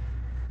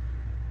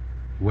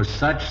was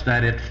such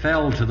that it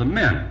fell to the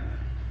men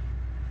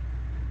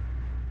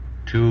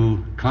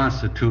to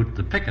constitute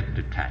the picket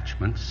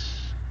detachments,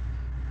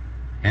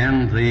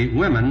 and the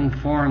women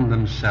formed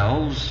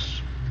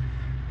themselves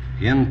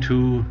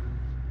into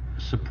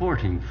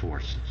supporting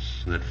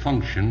forces that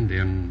functioned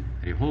in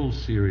a whole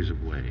series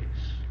of ways.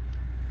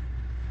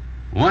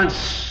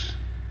 Once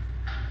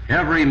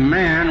every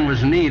man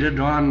was needed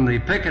on the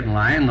picket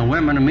line, the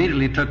women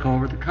immediately took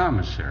over the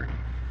commissary.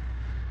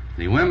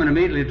 The women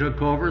immediately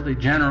took over the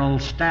general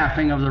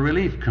staffing of the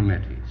relief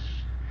committees.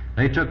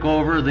 They took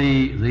over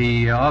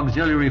the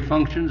auxiliary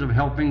functions of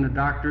helping the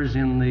doctors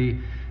and the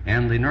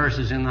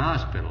nurses in the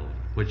hospital,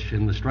 which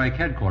in the strike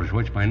headquarters,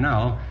 which by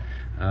now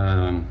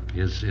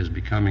is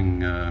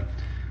becoming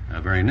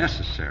very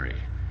necessary.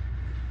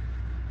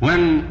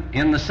 When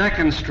in the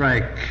second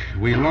strike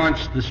we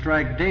launched the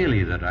strike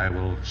daily that I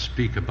will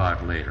speak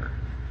about later,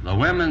 the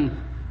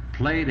women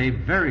played a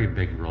very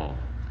big role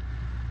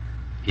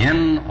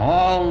in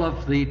all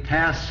of the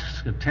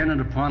tasks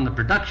attendant upon the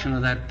production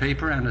of that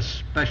paper, and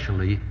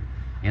especially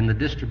in the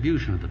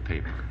distribution of the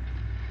paper.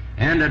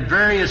 And at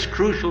various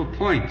crucial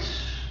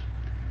points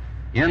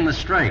in the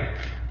strike,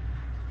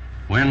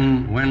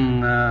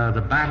 when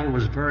the battle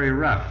was very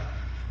rough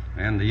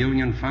and the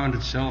Union found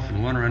itself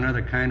in one or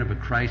another kind of a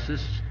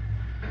crisis,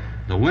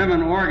 the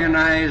women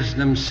organized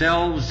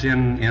themselves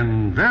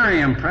in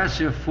very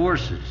impressive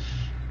forces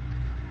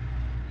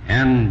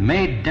and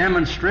made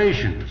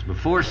demonstrations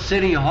before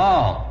City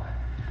Hall,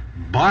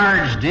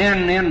 barged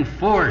in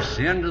force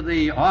into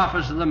the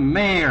office of the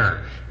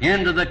mayor,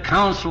 into the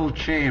council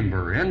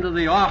chamber, into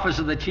the office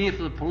of the chief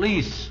of the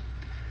police,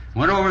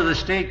 went over to the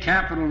state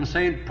capitol in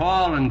St.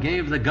 Paul and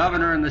gave the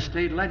governor and the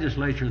state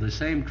legislature the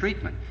same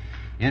treatment.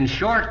 In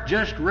short,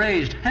 just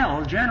raised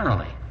hell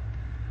generally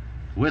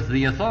with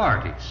the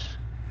authorities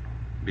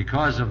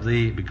because of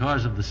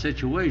the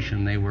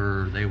situation they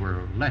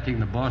were letting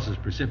the bosses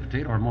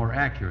precipitate, or more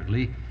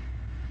accurately,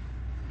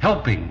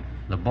 helping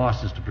the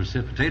bosses to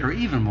precipitate, or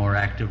even more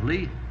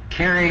actively,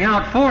 carrying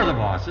out for the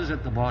bosses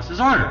at the boss's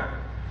order.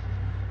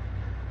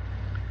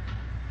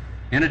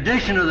 In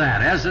addition to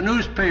that, as the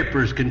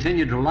newspapers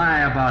continued to lie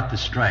about the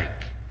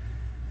strike,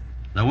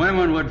 the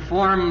women would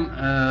form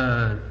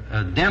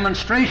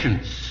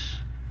demonstrations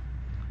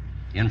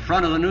in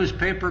front of the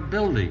newspaper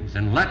buildings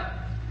and let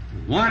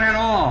one and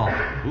all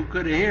who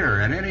could hear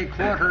in any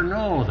quarter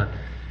know that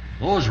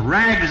those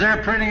rags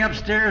they're printing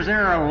upstairs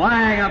there are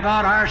lying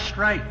about our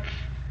strike.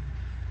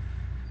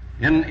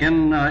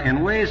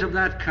 In ways of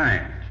that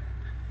kind,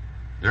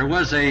 there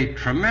was a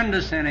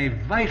tremendous and a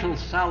vital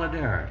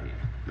solidarity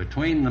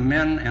between the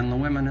men and the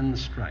women in the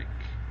strike.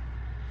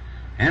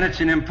 And it's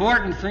an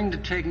important thing to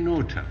take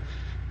note of,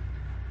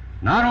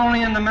 not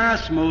only in the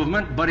mass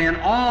movement, but in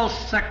all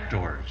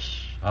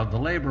sectors of the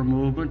labor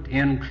movement,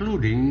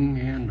 including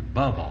and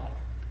above all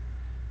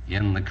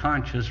in the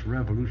conscious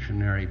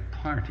revolutionary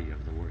party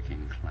of the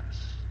working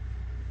class.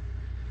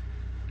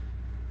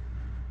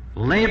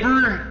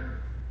 Labor,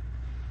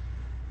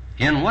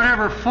 in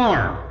whatever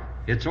form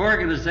its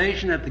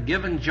organization at the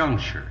given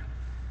juncture,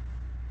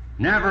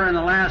 never in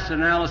the last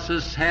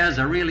analysis has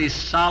a really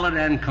solid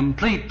and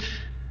complete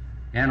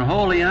and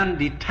wholly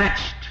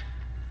undetached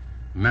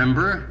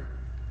member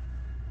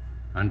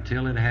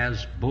until it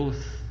has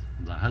both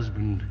the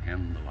husband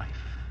and the wife.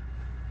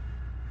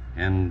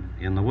 And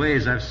in the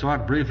ways I've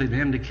sought briefly to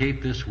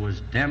indicate, this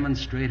was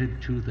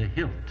demonstrated to the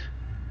hilt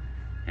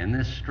in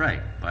this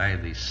strike by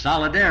the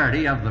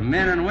solidarity of the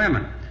men and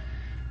women.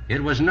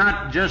 It was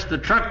not just the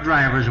truck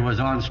drivers who was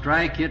on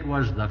strike, it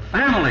was the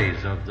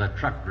families of the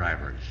truck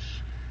drivers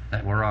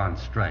that were on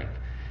strike.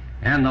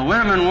 And the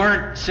women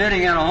weren't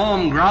sitting at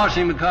home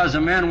grousing because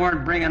the men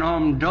weren't bringing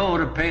home dough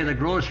to pay the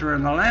grocer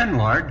and the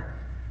landlord.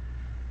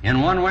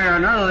 In one way or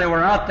another, they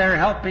were out there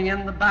helping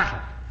in the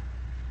battle.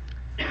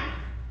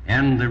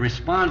 And the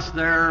response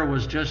there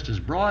was just as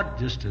broad,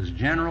 just as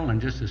general,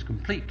 and just as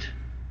complete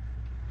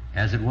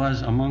as it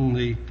was among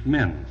the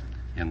men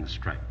in the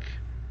strike.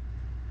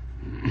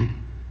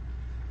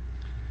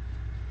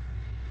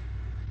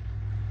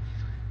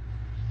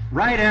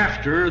 Right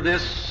after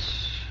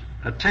this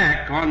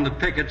attack on the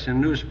pickets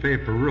in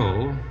Newspaper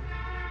Row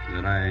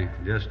that I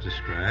just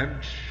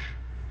described,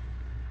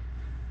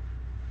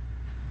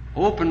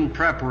 open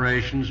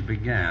preparations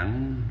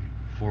began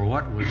for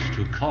what was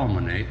to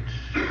culminate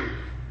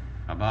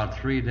about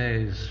 4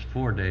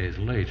 days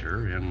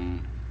later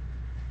in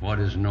what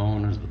is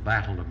known as the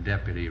Battle of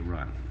Deputy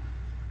Run.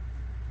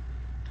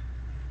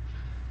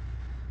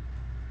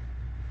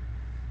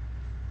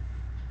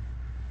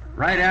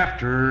 Right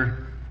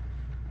after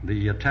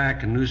the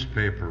attack in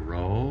Newspaper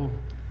Row,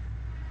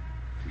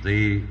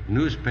 the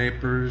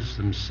newspapers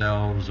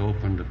themselves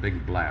opened a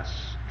big blast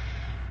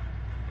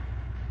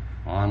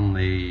on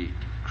the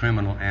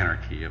criminal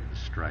anarchy of the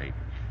strike,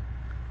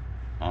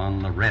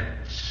 on the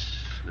Reds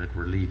that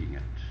were leading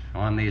it,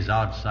 on these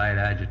outside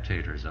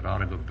agitators that ought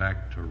to go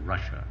back to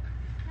Russia,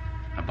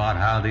 about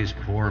how these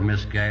poor,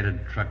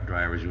 misguided truck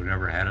drivers who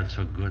never had it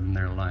so good in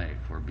their life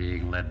were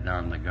being led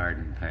down the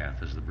garden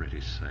path, as the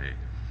British say.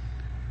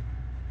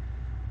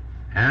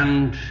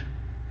 And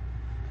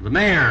the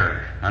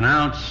mayor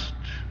announced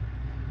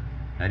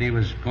that he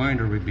was going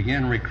to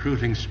begin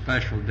recruiting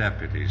special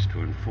deputies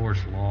to enforce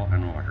law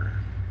and order.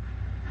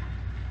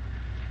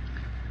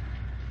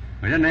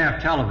 We didn't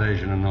have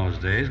television in those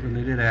days, but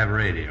they did have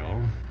radio.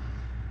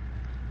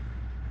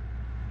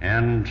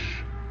 And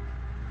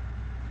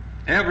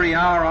every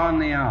hour on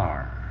the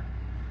hour,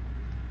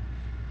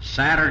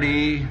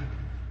 Saturday,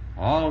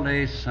 all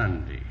day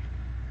Sunday,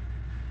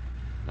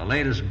 the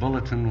latest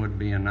bulletin would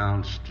be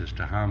announced as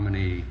to how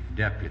many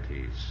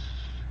deputies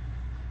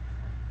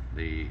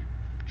the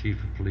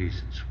chief of police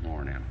had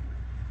sworn in.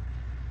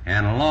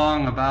 And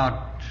along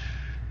about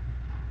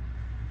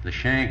the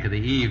shank of the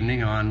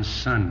evening on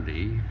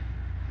Sunday,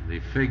 the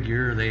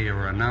figure they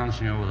were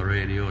announcing over the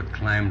radio had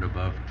climbed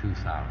above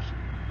 2,000.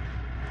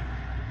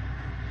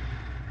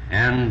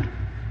 And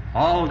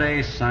all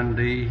day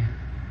Sunday,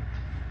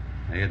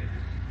 they had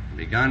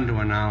begun to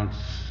announce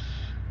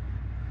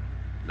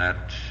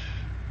that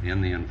in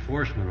the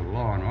enforcement of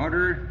law and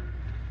order,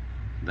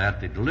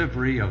 that the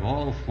delivery of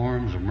all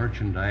forms of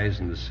merchandise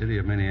in the city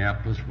of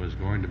Minneapolis was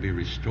going to be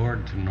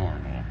restored to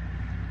normal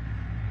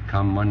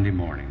come Monday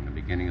morning, the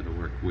beginning of the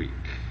work week.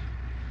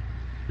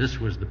 This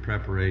was the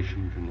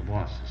preparation from the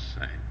boss's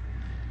side.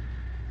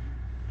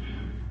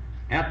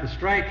 At the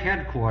strike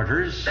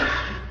headquarters,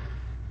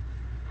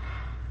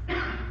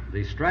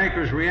 the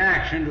strikers'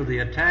 reaction to the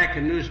attack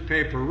in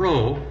Newspaper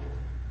Row,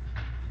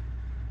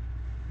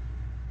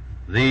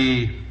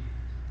 the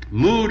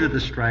mood of the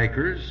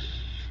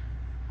strikers,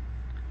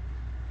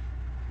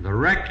 the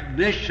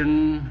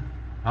recognition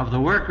of the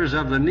workers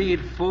of the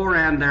need for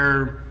and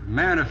their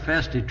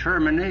manifest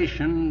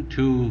determination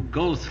to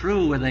go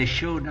through with a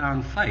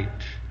showdown fight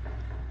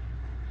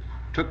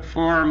took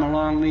form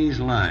along these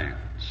lines.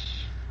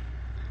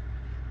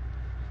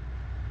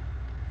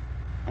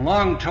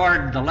 Along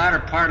toward the latter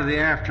part of the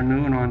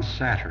afternoon on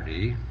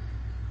Saturday,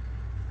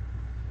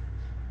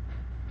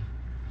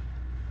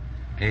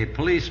 a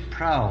police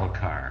prowl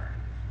car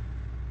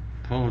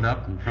pulled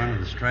up in front of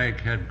the strike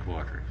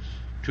headquarters.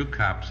 2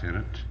 cops in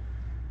it.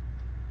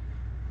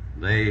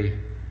 They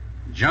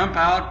jump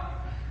out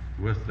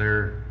with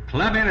their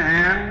club in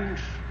hand,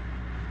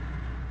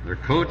 their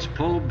coats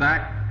pulled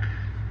back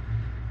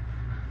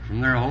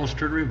from their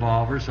holstered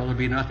revolvers so there'll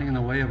be nothing in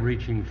the way of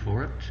reaching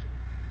for it,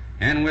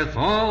 and with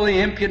all the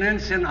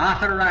impudence and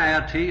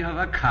authority of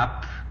a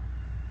cop,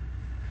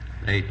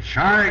 they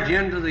charge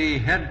into the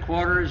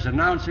headquarters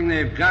announcing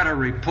they've got a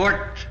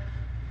report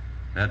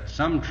that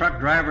some truck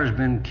driver's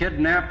been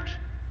kidnapped,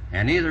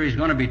 and either he's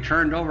going to be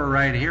turned over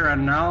right here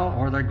and now,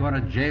 or they're going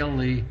to jail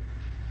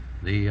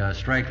the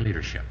strike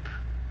leadership.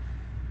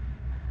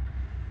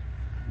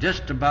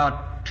 Just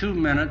about 2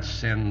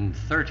 minutes and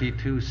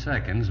 32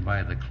 seconds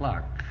by the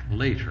clock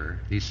later,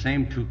 these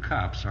same 2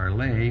 cops are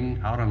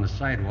laying out on the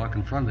sidewalk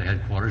in front of the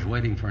headquarters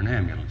waiting for an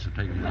ambulance to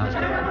take them to the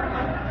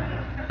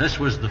hospital. This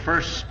was the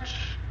first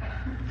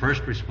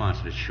response.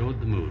 It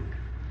showed the mood.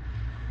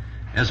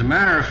 As a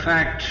matter of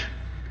fact,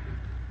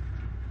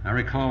 I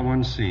recall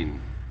one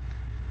scene.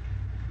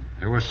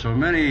 There were so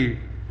many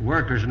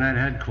workers in that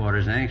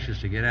headquarters anxious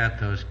to get at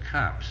those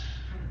cops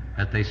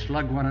that they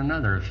slugged one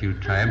another a few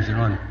times,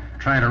 and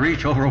trying to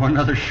reach over one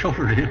another's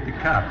shoulder to hit the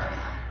cops.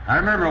 I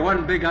remember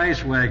one big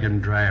ice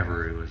wagon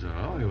driver. He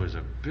was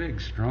a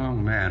big,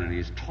 strong man, and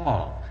he's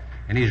tall.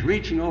 And he's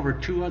reaching over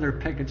 2 other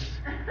pickets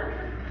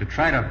to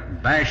try to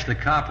bash the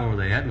cop over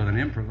the head with an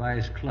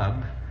improvised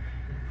club.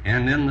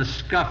 And in the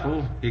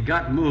scuffle, he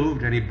got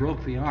moved, and he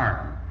broke the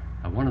arm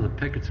of one of the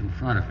pickets in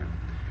front of him.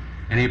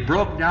 And he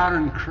broke down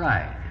and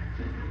cried.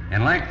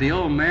 And like the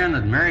old man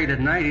that married at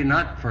 90,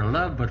 not for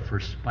love but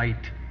for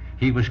spite,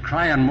 he was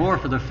crying more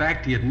for the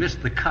fact he had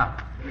missed the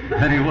cop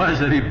than he was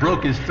that he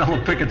broke his fellow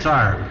picket's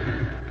arm.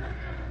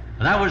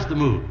 That was the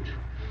mood.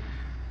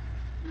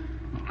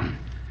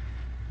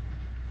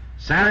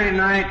 Saturday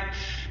night,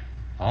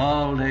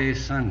 all day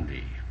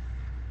Sunday,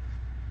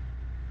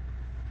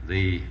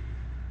 the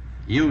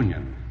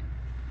union,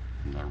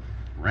 the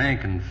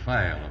rank and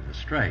file of the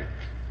strike,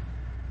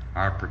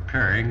 are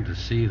preparing to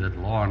see that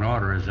law and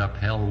order is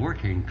upheld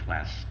working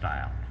class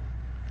style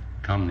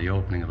come the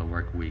opening of the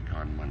work week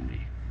on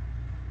Monday.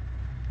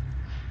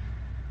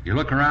 You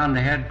look around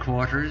the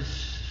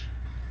headquarters,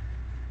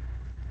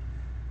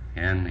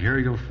 and here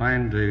you'll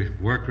find the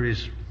worker.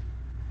 He's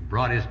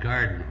brought his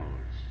garden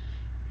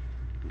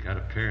hose, got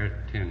a pair of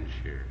tin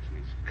shears, and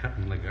he's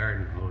cutting the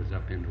garden hose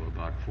up into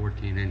about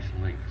 14-inch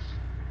lengths.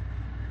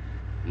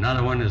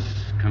 Another one has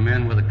come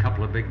in with a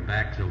couple of big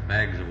bags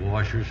of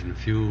washers and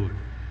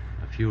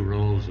a few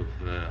rolls of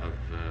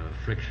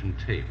friction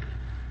tape.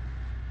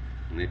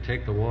 And they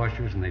take the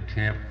washers and they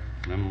tap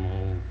them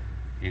all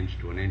inch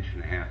to an inch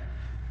and a half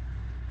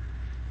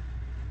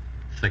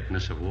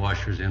thickness of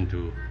washers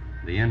into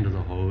the end of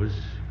the hose,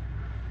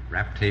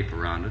 wrap tape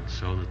around it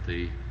so that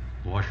the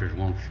washers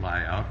won't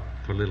fly out,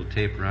 put a little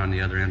tape around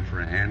the other end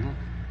for a handle.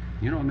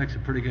 You know, it makes a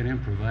pretty good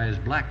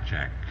improvised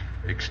blackjack,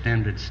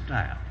 extended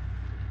style.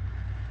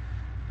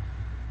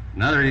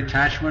 Another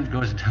detachment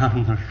goes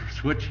down the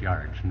switch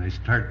yards and they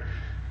start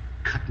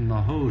cutting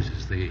the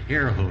hoses, the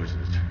air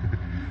hoses,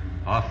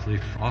 off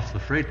the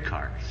freight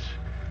cars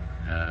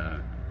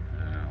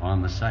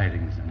on the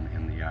sidings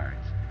in the yards.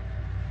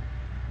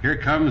 Here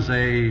comes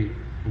a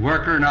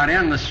worker not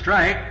in the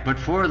strike, but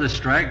for the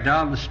strike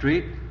down the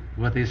street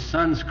with his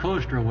son's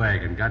coaster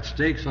wagon. Got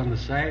stakes on the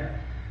side.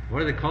 What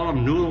do they call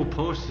them? Newel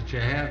posts that you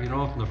have, you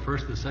know, from the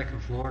first to the second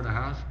floor of the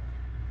house.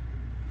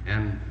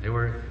 And they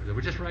were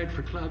just right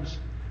for clubs.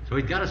 So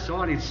he'd got a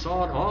saw and he'd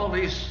sawed all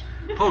these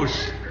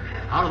posts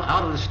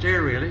out of the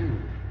stair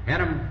railing, had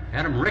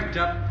them rigged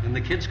up in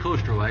the kid's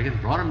coaster wagon,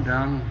 brought them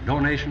down,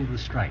 donation to the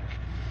strike.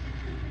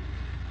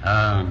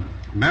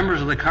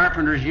 Members of the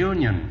Carpenters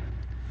Union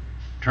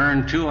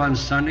turned 2 on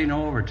Sunday,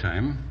 no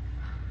overtime,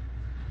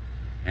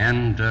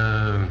 and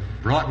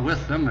brought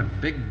with them a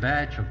big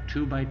batch of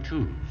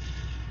 2x2s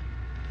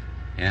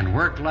and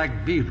worked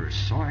like beavers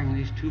sawing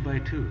these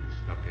 2x2s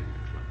up into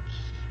clubs.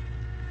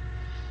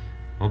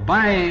 Well,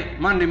 by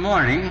Monday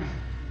morning,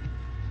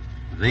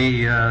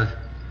 the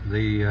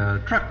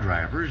truck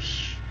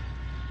drivers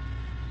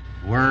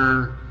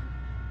were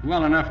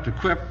well enough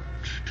equipped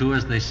to,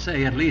 as they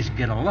say, at least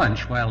get a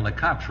lunch while the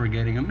cops were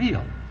getting a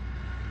meal.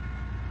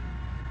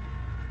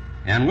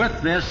 And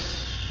with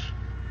this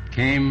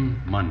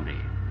came Monday.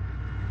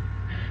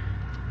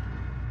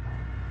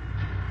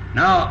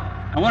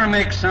 Now, I want to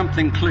make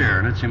something clear,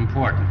 and it's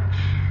important.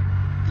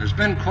 There's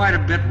been quite a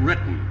bit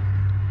written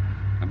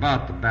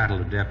about the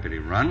Battle of Deputy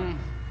Run,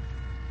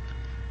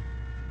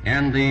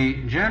 and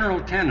the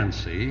general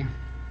tendency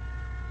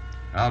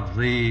of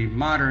the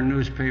modern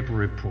newspaper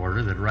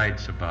reporter that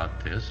writes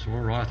about this,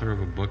 or author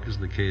of a book as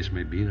the case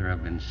may be, there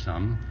have been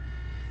some,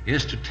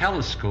 is to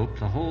telescope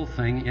the whole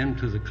thing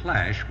into the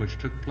clash which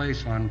took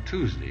place on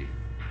Tuesday,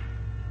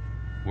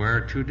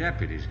 where 2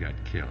 deputies got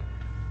killed.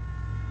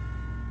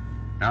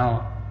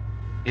 Now,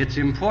 it's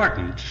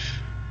important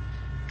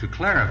to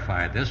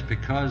clarify this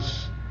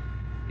because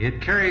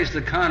it carries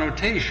the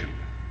connotation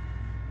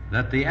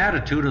that the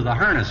attitude of the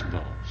harness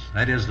bulls,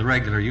 that is, the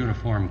regular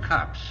uniformed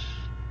cops,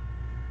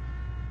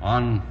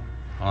 on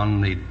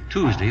the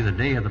Tuesday, the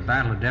day of the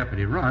Battle of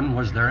Deputy Run,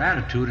 was their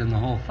attitude in the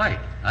whole fight.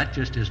 That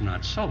just is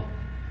not so.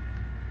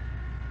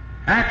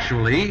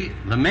 Actually,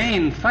 the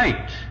main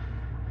fight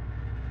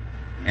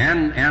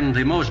and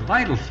the most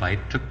vital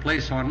fight took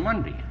place on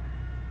Monday.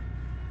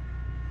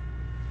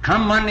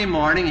 Come Monday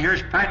morning,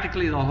 here's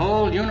practically the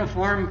whole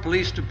uniformed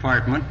police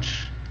department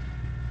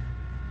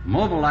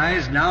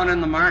mobilized down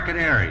in the market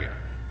area.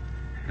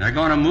 They're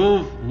going to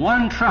move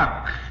one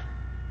truck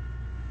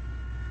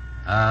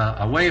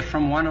away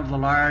from one of the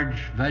large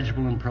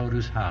vegetable and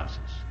produce houses.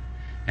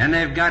 And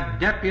they've got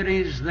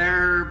deputies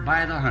there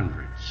by the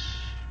hundreds.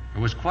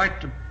 There was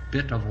quite a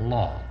bit of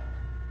law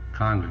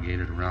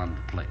congregated around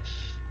the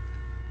place.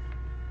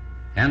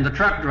 And the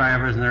truck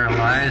drivers and their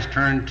allies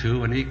turned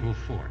to an equal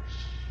force.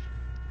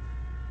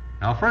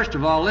 Now, first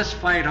of all, this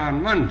fight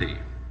on Monday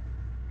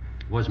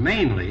was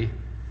mainly,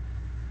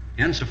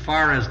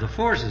 insofar as the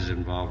forces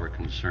involved were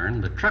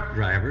concerned, the truck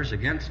drivers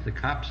against the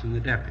cops and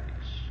the deputies.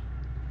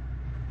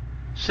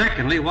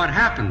 Secondly, what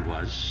happened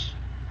was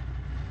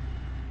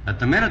that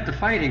the minute the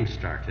fighting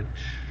started,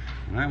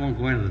 and I won't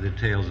go into the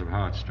details of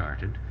how it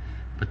started,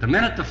 but the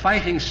minute the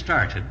fighting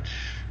started,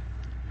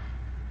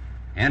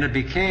 and it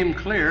became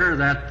clear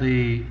that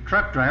the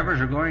truck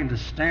drivers are going to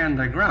stand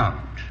their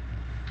ground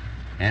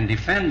and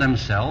defend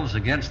themselves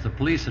against the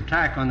police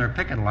attack on their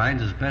picket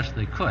lines as best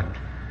they could,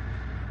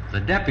 the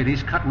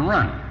deputies cut and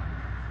run.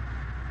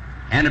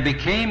 And it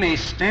became a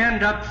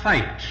stand-up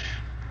fight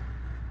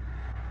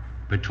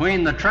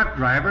between the truck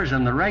drivers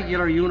and the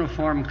regular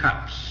uniformed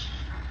cops.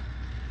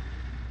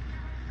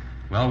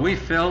 Well, we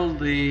filled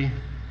the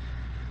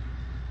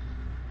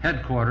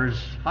headquarters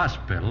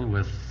hospital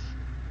with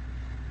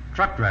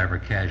truck driver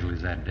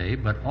casualties that day,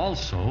 but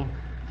also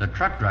the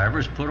truck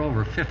drivers put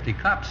over 50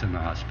 cops in the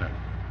hospital.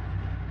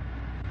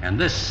 And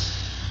this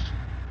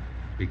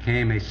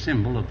became a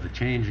symbol of the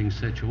changing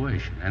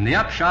situation. And the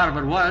upshot of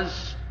it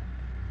was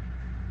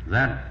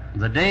that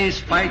the day's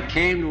fight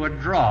came to a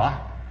draw,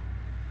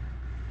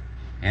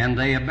 and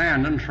they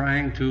abandoned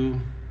trying to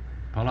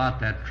pull out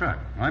that truck.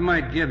 I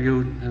might give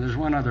you, there's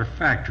one other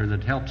factor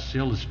that helps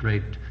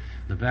illustrate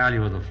the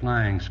value of the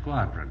flying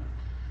squadron.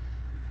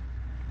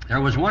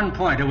 There was one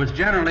point, it was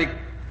generally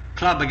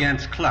club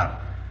against club.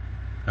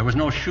 There was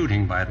no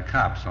shooting by the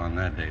cops on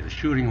that day. The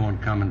shooting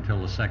won't come until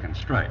the second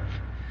strike.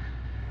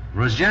 It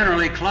was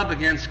generally club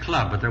against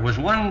club, but there was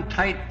one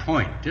tight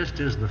point, just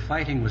as the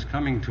fighting was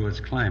coming to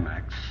its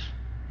climax,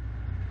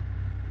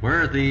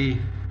 where the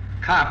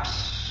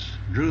cops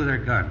drew their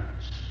guns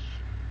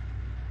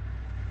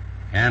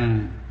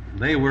And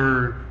they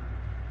were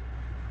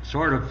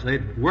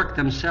they'd worked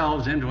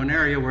themselves into an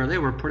area where they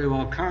were pretty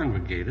well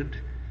congregated,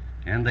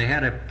 and they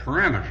had a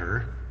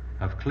perimeter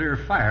of clear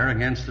fire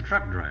against the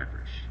truck drivers.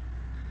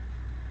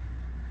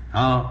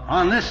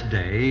 On this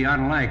day,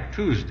 unlike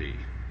Tuesday,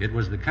 it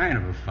was the kind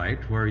of a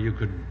fight where you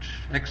could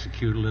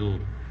execute a little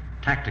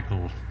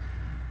tactical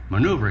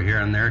maneuver here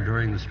and there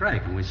during the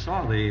strike, and we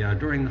saw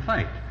during the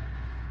fight.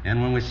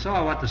 And when we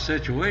saw what the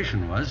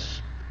situation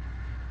was,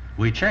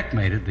 we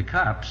checkmated the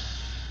cops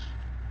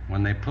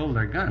when they pulled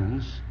their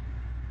guns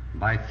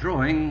by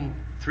throwing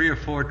 3 or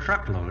 4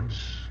 truckloads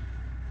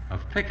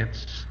of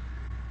pickets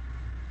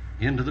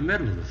into the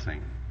middle of the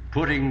thing,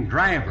 putting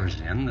drivers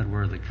in that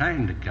were the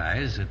kind of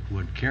guys that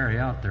would carry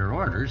out their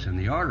orders, and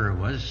the order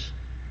was,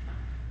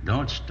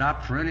 don't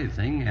stop for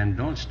anything, and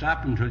don't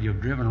stop until you've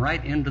driven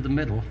right into the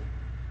middle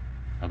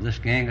of this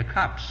gang of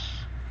cops.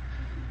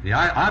 The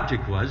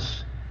object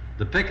was,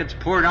 the pickets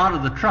poured out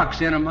of the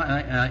trucks in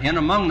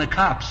among the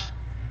cops,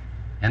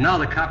 and now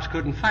the cops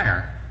couldn't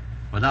fire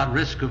without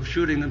risk of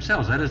shooting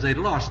themselves. That is, they'd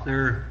lost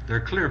their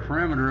clear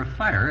perimeter of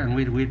fire, and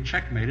we'd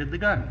checkmated the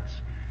guns.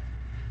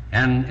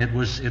 And it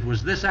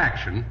was this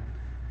action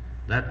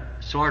that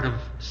sort of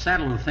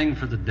settled the thing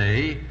for the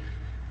day.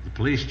 The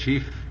police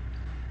chief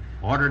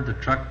ordered the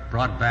truck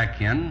brought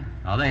back in.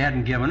 Now, they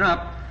hadn't given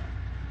up,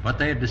 but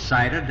they had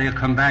decided they'll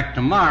come back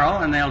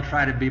tomorrow and they'll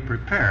try to be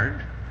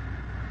prepared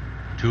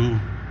to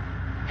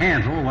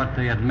handle what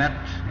they had met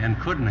and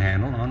couldn't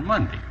handle on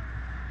Monday.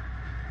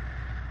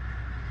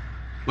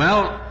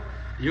 Well,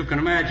 you can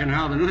imagine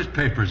how the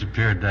newspapers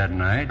appeared that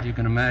night. You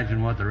can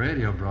imagine what the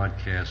radio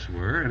broadcasts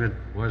were, and it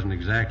wasn't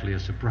exactly a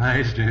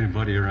surprise to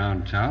anybody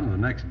around town. The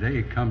next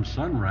day, come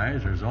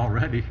sunrise, there's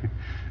already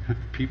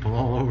people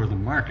all over the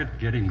market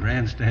getting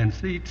grandstand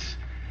seats,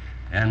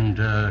 and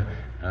the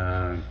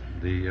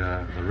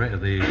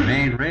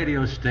main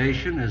radio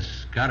station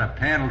has got a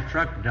panel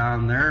truck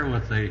down there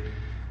with they'd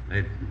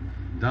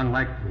done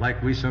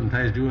like we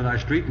sometimes do with our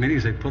street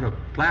meetings. They put a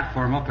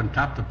platform up on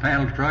top of the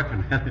panel truck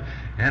and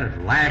had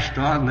it lashed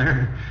on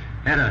there.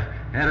 Had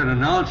an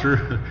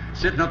announcer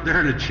sitting up there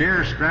in a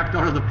chair strapped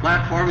onto the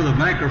platform with a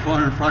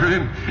microphone in front of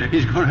him.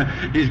 He's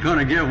going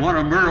to give one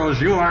of Murrow's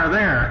 "You Are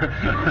There"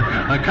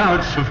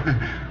 accounts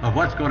of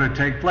what's going to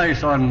take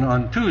place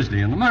on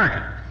Tuesday in the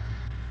market.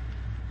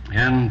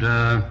 And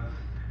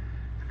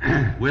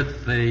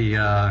with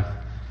the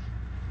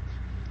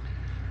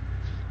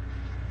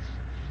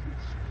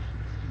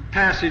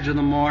passage of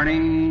the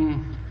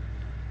morning,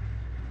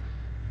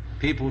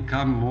 people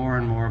come more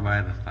and more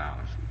by the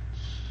thousands.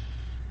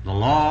 The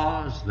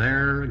law is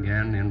there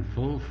again in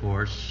full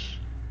force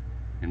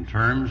in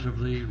terms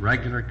of the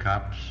regular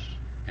cops,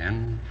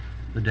 and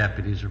the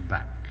deputies are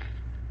back.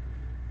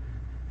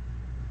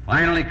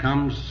 Finally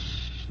comes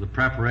the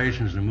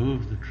preparations to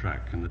move the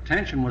truck, and the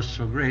tension was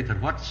so great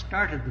that what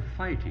started the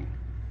fighting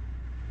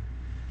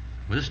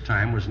this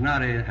time was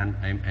not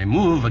a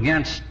move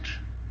against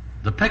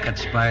the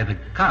pickets by the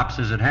cops,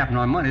 as it happened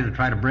on Monday, to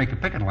try to break a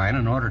picket line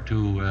in order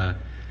to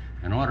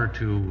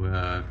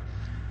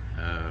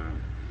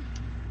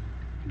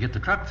get the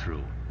truck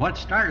through. What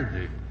started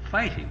the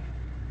fighting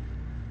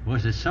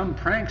was that some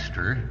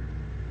prankster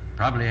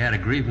probably had a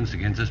grievance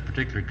against this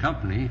particular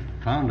company,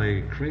 found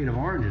a crate of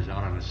oranges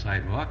out on the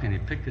sidewalk, and he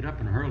picked it up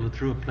and hurled it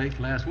through a plate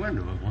glass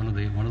window of one of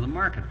the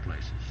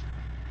marketplaces.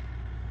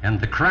 And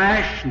the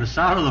crash and the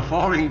sound of the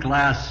falling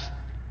glass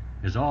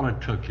is all it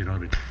took,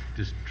 to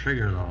just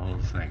trigger the whole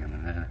thing.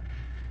 And then,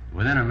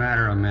 within a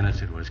matter of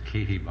minutes, it was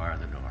Katie bar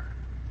the door.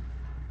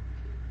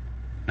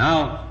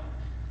 Now,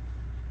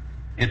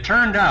 it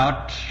turned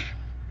out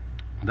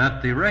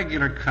that the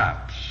regular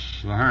cops,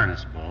 the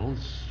harness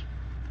bulls,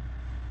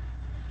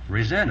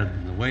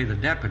 resented the way the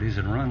deputies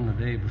had run the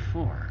day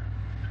before.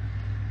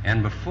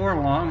 And before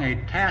long, a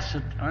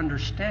tacit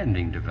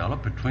understanding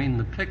developed between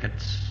the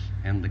pickets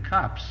and the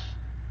cops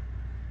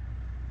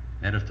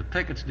that if the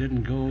pickets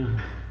didn't go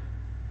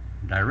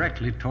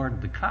directly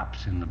toward the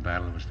cops in the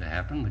battle that was to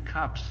happen, the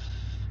cops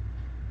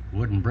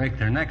wouldn't break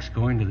their necks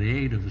going to the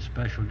aid of the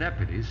special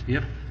deputies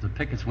if the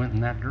pickets went in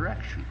that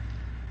direction.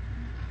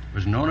 There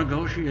was no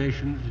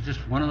negotiations. It's just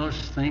one of those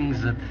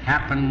things that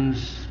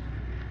happens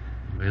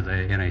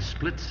in a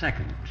split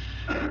second,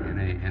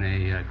 in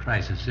a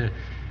crisis.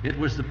 It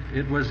was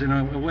in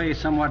a way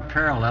somewhat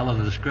parallel of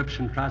the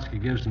description Trotsky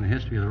gives in the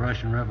history of the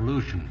Russian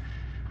Revolution,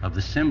 of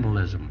the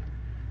symbolism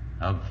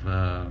of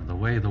the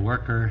way the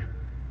worker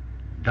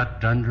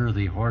ducked under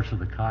the horse of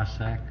the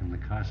Cossack, and the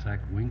Cossack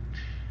winked.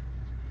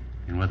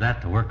 And with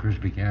that, the workers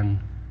began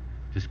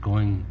just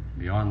going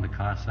beyond the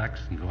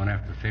Cossacks and going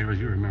after the pharaohs.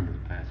 You remember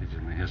the passage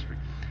in the history.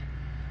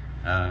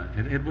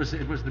 It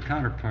was the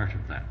counterpart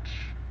of that.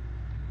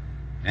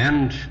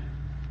 And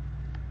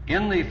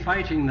in the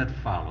fighting that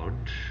followed,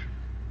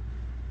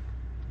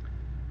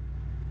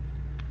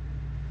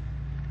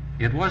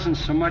 it wasn't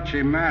so much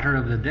a matter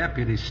of the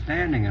deputies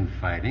standing and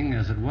fighting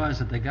as it was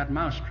that they got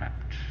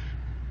mousetrapped.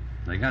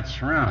 They got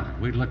surrounded.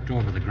 We looked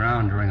over the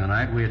ground during the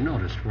night. We had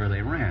noticed where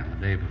they ran the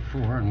day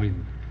before, and we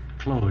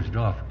closed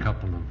off a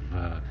couple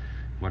of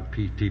what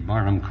P.T.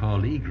 Barnum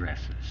called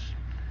egresses.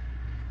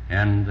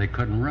 And they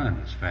couldn't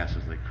run as fast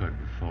as they could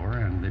before,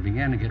 and they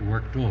began to get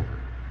worked over.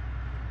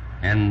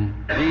 And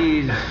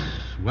these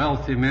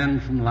wealthy men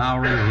from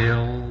Lowry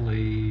Hill,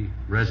 the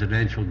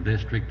residential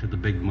district of the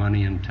big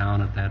money in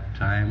town at that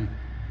time,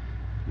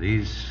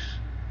 these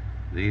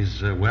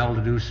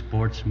well-to-do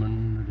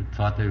sportsmen that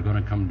thought they were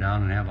going to come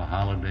down and have a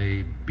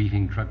holiday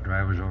beating truck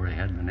drivers over the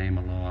head in the name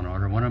of law and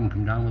order. One of them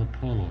come down with a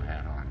polo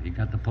hat on. He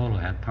got the polo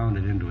hat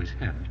pounded into his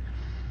head.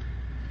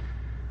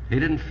 He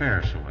didn't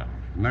fare so well.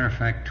 As a matter of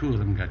fact, 2 of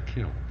them got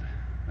killed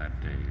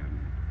that day, and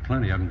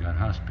plenty of them got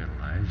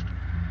hospitalized.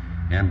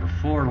 And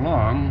before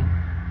long,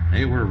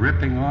 they were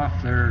ripping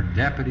off their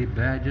deputy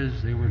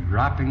badges. They were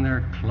dropping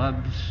their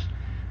clubs.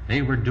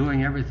 They were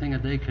doing everything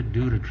that they could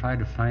do to try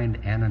to find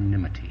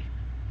anonymity.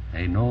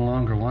 They no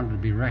longer wanted to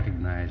be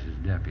recognized as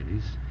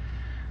deputies.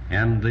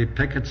 And the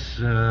pickets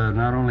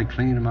not only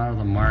cleaned them out of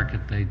the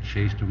market, they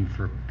chased them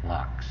for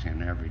blocks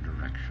in every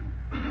direction.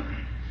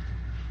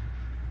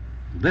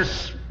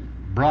 This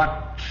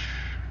brought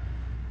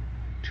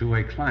to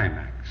a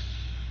climax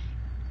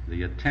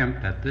the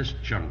attempt at this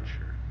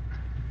juncture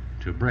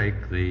to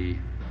break the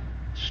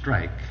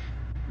strike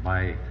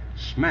by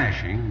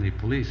smashing the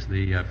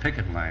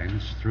picket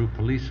lines through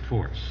police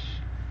force.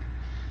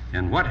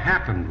 And what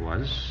happened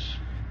was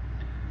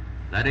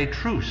that a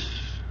truce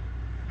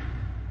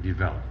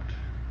developed.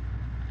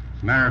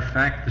 As a matter of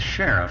fact, the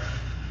sheriff,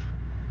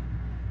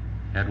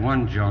 at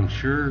one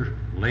juncture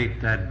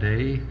late that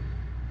day,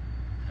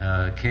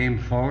 came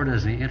forward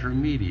as the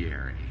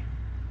intermediary,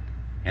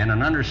 and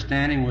an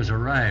understanding was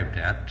arrived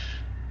at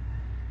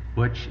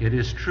which, it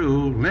is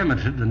true,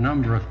 limited the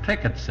number of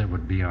pickets that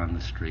would be on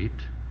the street,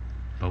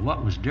 but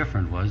what was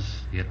different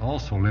was it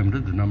also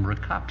limited the number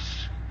of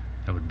cops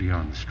that would be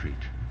on the street.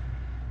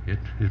 It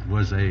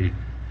was a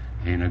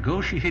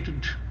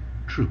negotiated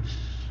truce.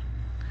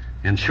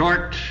 In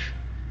short,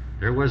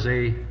 there was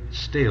a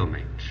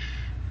stalemate.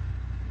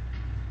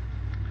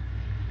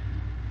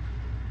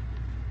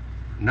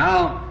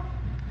 Now,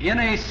 in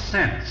a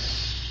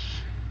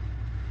sense,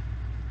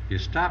 you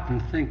stop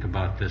and think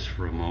about this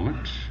for a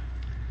moment,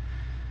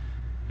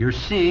 you're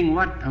seeing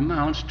what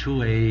amounts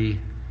to a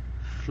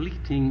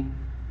fleeting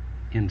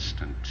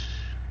instant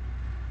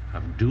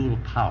of dual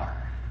power.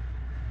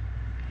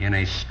 In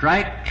a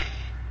strike,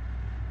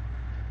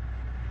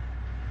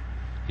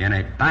 in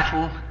a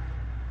battle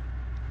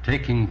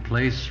taking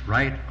place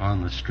right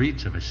on the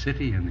streets of a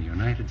city in the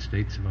United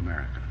States of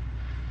America.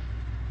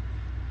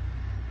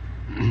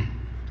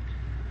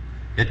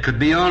 It could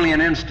be only an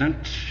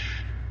instant,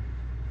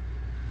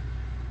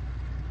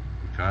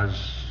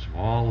 because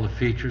all the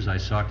features I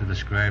sought to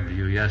describe to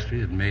you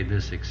yesterday that made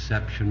this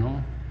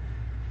exceptional.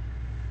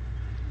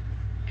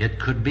 It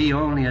could be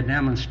only a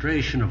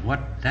demonstration of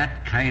what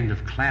that kind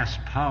of class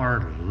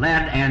power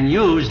led and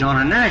used on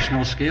a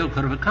national scale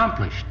could have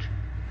accomplished.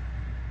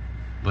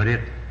 But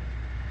it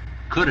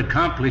could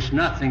accomplish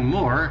nothing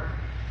more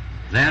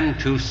than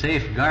to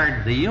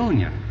safeguard the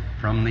Union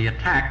from the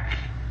attack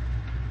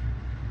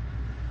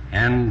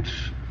and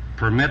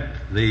permit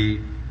the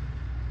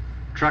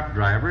truck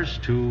drivers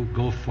to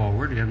go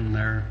forward in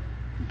their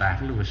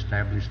battle to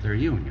establish their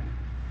union.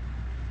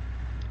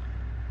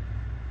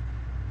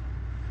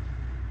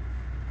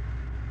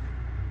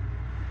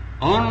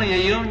 Only a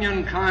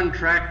union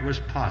contract was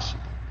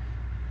possible.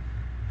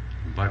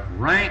 But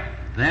right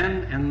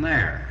then and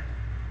there,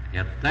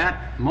 at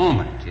that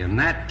moment, in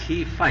that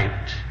key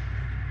fight,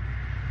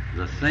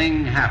 the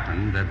thing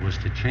happened that was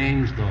to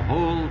change the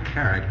whole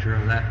character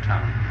of that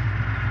town.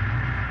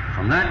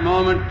 From that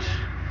moment,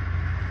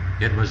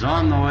 it was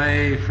on the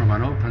way from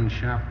an open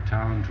shop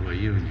town to a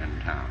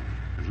union town.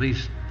 At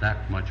least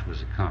that much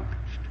was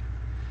accomplished.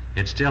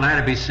 It still had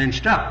to be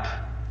cinched up.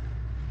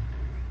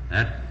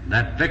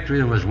 That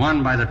victory was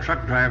won by the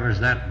truck drivers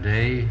that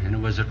day, and it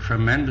was a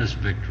tremendous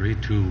victory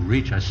to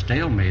reach a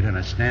stalemate in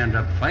a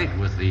stand-up fight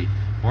with the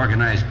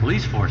organized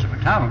police force of a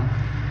town.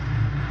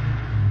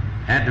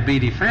 Had to be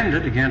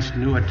defended against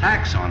new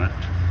attacks on it,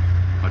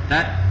 but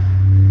that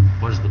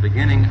was the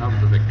beginning of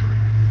the victory.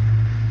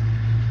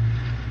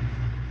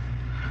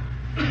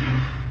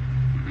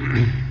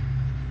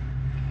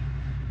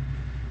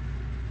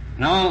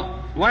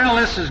 Now, while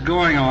this is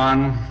going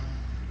on,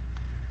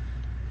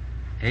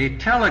 a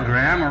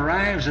telegram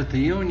arrives at the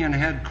Union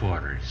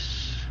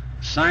headquarters,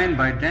 signed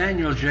by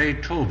Daniel J.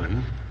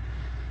 Tobin,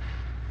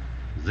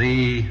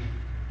 the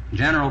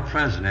General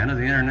President of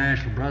the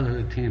International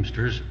Brotherhood of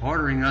Teamsters,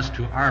 ordering us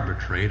to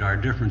arbitrate our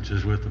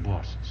differences with the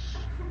bosses.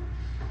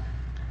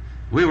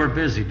 We were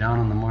busy down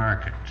in the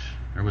market.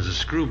 There was a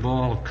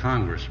screwball of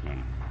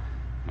congressmen.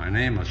 My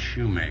name was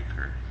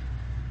Shoemaker,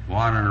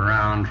 wandering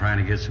around trying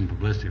to get some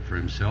publicity for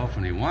himself,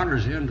 and he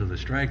wanders into the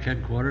strike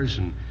headquarters,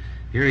 and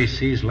here he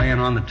sees laying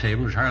on the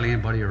table, there's hardly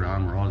anybody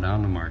around, we're all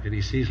down the market,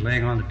 he sees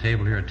laying on the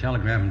table here a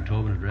telegram from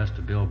Tobin addressed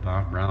to Bill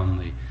Brown,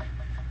 the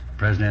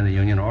President of the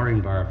Union,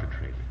 ordering to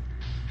arbitrate.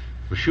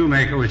 Well,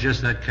 Shoemaker was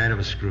just that kind of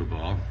a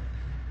screwball.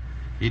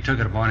 He took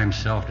it upon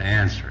himself to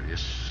answer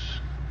this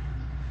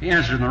He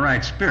answered in the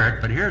right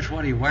spirit, but here's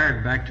what he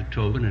wired back to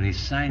Tobin, and he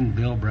signed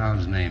Bill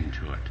Brown's name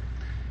to it.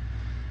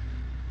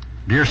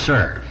 Dear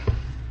sir,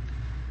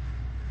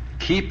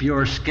 keep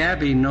your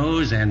scabby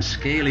nose and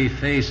scaly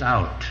face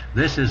out.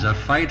 This is a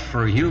fight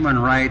for human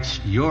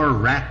rights, your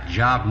rat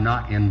job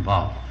not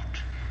involved.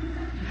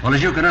 Well,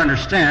 as you can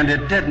understand,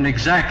 it didn't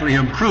exactly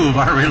improve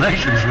our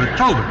relations with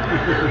Tobin.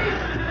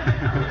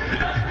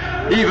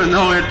 even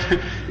though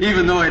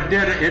it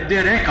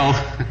did echo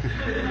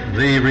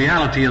the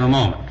reality of the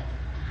moment.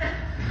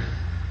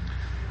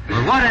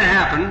 But what had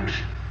happened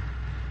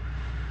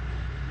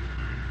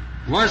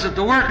was that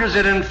the workers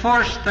had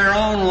enforced their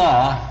own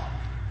law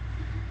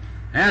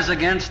as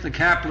against the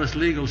capitalist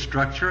legal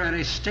structure, and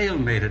a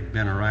stalemate had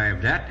been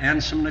arrived at,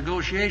 and some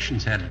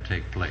negotiations had to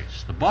take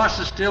place. The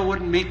bosses still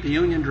wouldn't meet the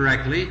union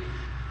directly,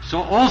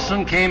 so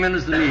Olson came in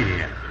as the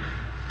mediator.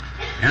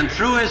 And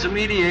through his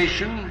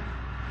mediation,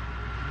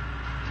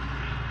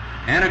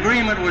 an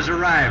agreement was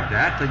arrived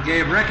at that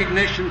gave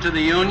recognition to the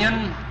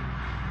union,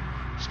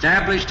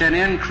 established an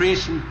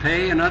increase in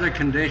pay and other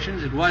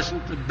conditions. It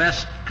wasn't the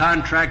best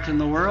contract in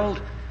the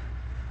world,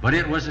 but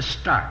it was a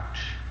start,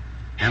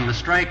 and the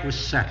strike was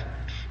settled.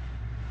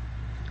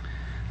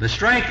 The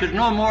strike is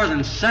no more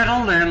than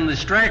settled, and the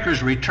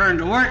strikers return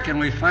to work, and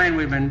we find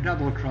we've been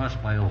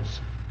double-crossed by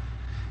Olson.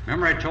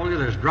 Remember I told you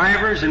there's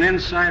drivers and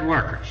inside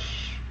workers.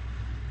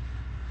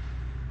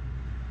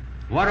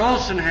 What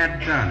Olson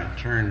had done, it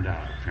turned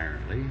out,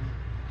 apparently,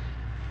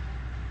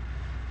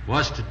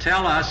 was to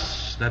tell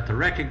us that the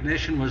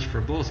recognition was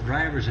for both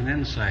drivers and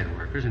inside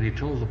workers, and he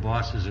told the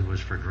bosses it was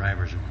for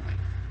drivers only.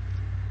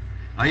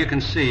 Now you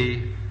can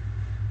see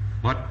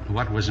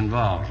what was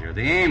involved here.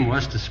 The aim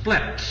was to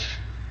split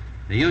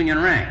the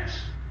union ranks,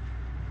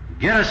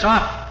 get us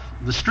off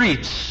the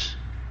streets,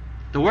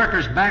 the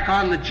workers back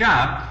on the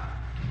job,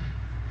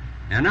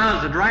 and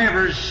now the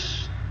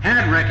drivers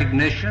had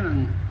recognition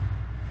and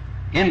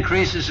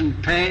increases in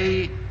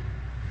pay,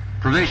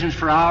 provisions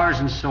for hours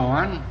and so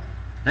on.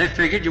 They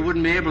figured you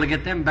wouldn't be able to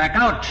get them back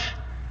out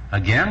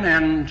again,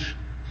 and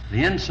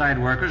the inside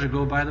workers would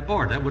go by the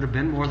board. That would have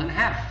been more than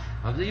half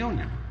of the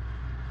union.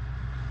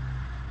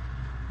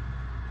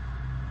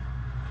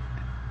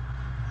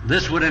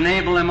 This would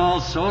enable them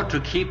also to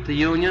keep the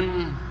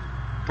union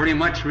pretty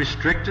much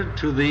restricted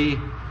to the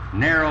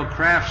narrow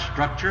craft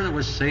structure that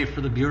was safe for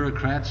the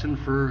bureaucrats and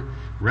for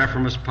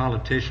reformist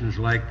politicians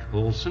like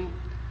Olson,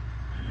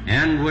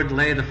 and would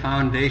lay the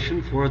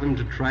foundation for them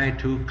to try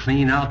to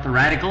clean out the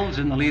radicals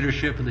in the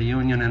leadership of the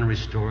union and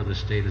restore the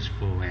status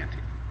quo ante.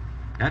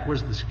 That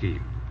was the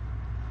scheme.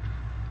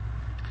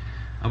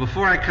 Now,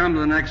 before I come to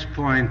the next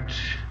point,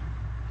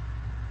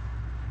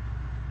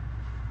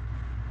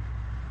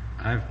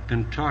 I've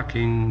been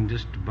talking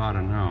just about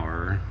an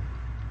hour.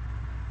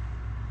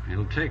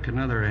 It'll take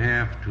another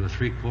half to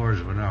 3/4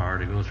 of an hour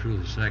to go through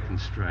the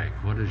second strike.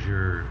 What is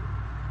your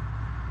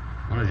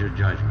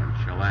judgment?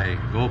 Shall I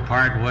go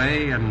part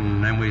way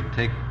and then we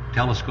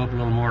telescope a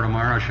little more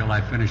tomorrow, or shall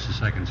I finish the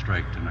second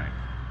strike tonight?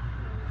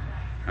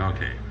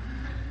 Okay.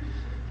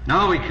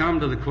 Now we come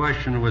to the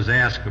question that was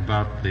asked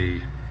about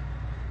the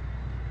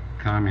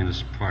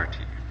Communist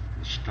Party,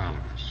 the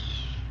Stalinists.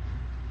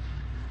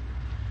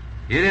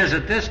 It is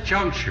at this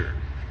juncture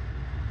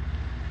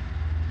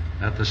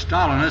that the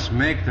Stalinists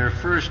make their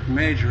first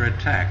major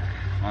attack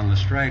on the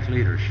strike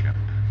leadership.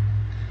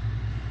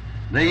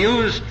 They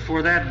used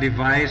for that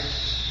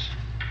device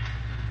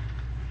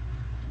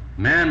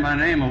a man by the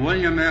name of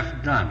William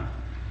F. Dunn,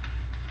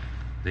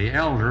 the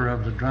elder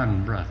of the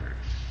Dunn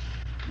brothers,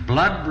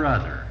 blood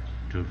brother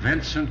to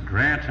Vincent,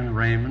 Grant, and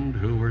Raymond,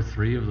 who were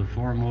three of the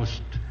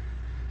foremost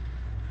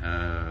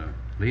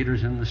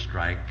leaders in the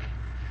strike,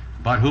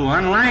 but who,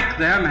 unlike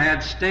them,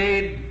 had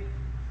stayed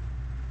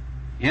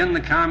in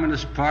the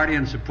Communist Party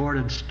and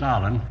supported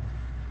Stalin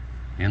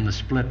in the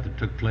split that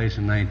took place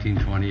in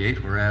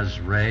 1928, whereas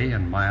Ray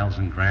and Miles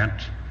and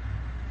Grant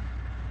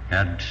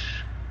had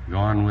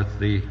gone with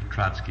the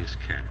Trotskyist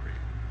cadre.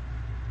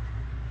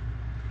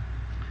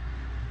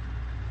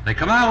 They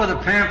come out with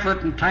a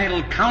pamphlet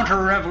entitled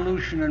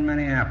Counter-Revolution in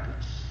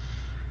Minneapolis.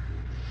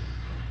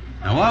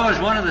 Now, what was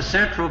one of the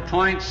central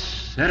points?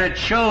 That it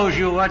shows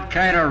you what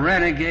kind of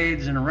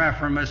renegades and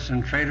reformists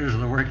and traitors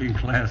of the working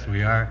class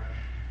we are,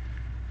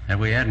 that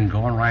we hadn't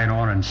gone right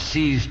on and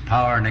seized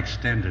power and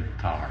extended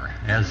power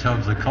as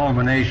of the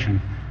culmination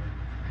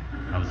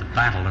of the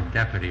Battle of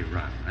Deputy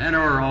Run. And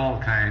there were all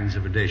kinds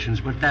of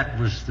additions, but that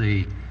was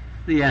the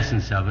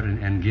essence of it,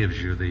 and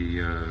gives you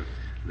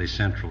the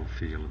central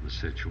feel of the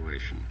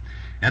situation.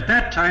 At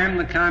that time,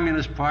 the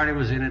Communist Party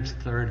was in its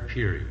third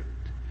period,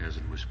 as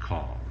it was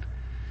called,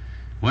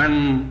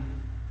 when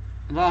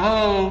the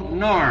whole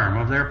norm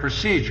of their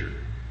procedure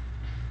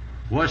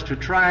was to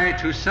try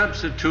to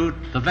substitute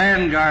the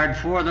vanguard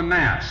for the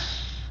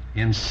mass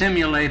in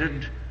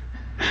simulated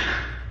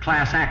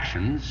class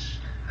actions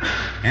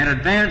and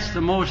advance the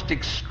most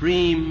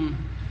extreme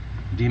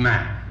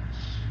demands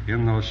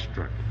in those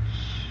struggles.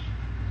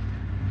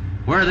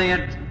 Where they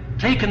had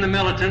taken the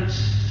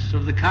militants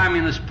of the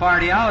Communist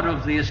Party out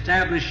of the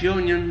established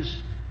unions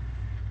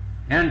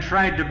and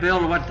tried to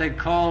build what they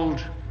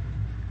called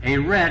a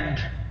red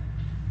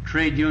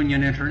trade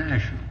union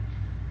international.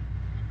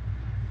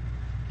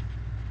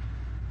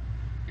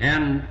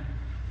 And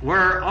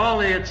where all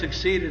they had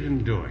succeeded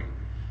in doing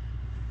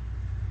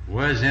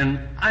was in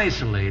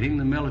isolating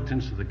the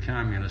militants of the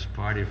Communist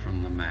Party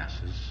from the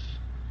masses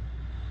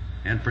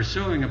and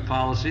pursuing a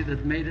policy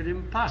that made it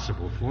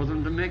impossible for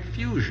them to make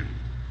fusion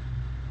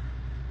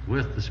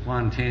with the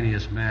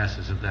spontaneous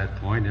masses at that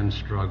point in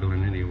struggle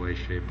in any way,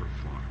 shape, or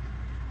form.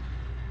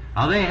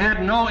 Now, they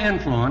had no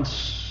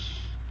influence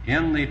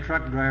in the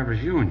truck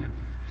drivers' union.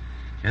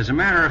 As a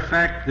matter of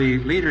fact, the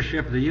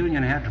leadership of the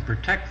union had to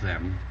protect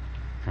them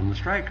from the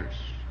strikers.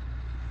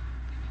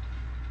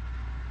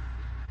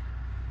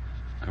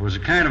 There was a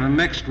kind of a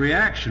mixed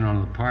reaction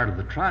on the part of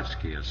the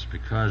Trotskyists,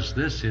 because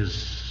this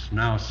is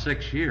now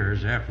 6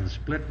 years after the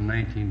split in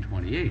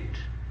 1928.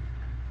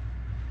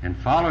 And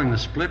following the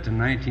split in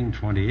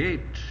 1928,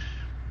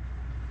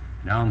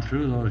 down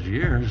through those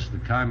years, the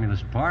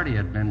Communist Party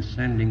had been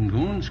sending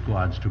goon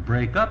squads to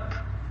break up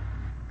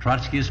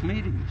Trotskyist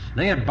meetings.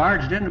 They had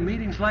barged into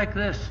meetings like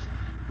this,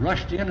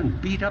 rushed in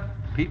and beat up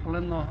people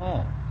in the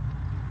hall.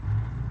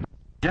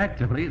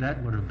 Objectively,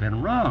 that would have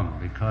been wrong,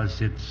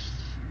 because it's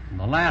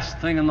the last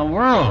thing in the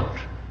world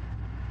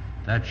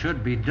that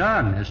should be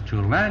done is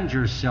to lend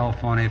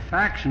yourself on a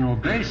factional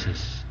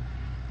basis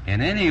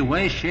in any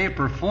way, shape,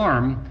 or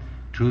form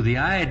to the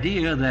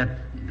idea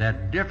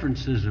that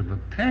differences of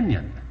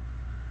opinion,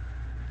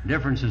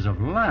 differences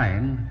of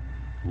line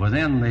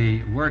within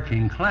the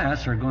working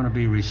class are going to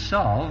be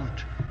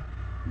resolved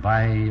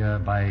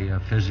by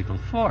physical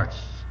force,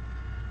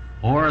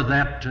 or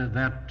that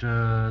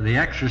the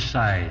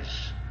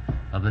exercise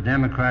of the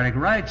democratic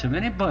rights of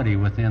anybody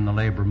within the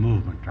labor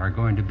movement are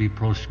going to be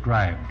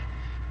proscribed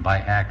by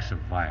acts of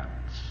violence.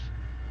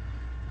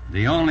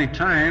 The only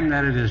time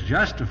that it is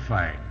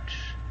justified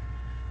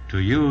to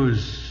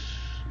use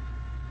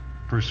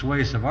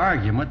persuasive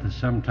argument that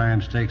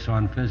sometimes takes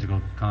on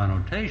physical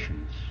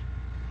connotations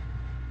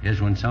is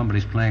when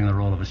somebody's playing the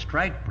role of a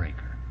strike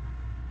breaker,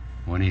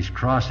 when he's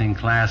crossing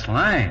class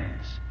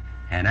lines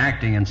and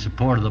acting in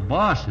support of the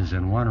bosses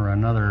in one or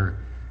another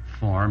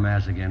form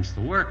as against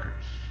the workers.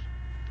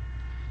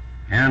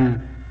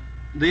 And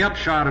the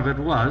upshot of it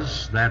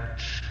was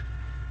that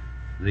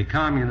the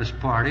Communist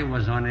Party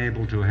was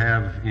unable to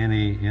have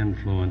any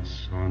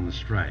influence on the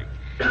strike,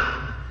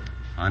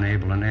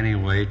 unable in any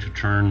way to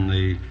turn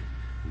the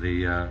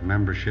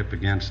membership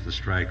against the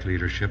strike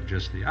leadership,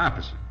 just the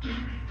opposite.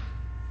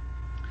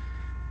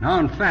 Now,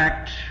 in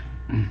fact,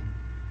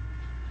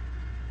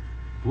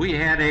 we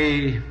had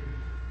a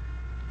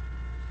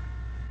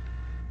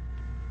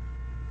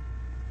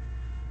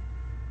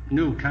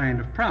new kind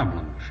of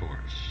problem before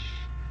us.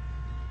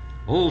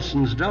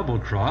 Olson's double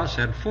cross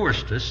had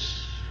forced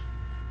us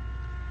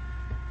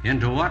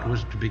into what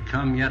was to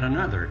become yet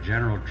another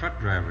general truck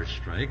drivers'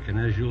 strike, and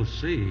as you'll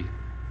see,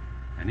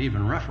 an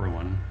even rougher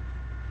one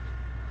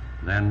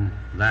than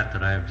that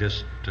I have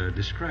just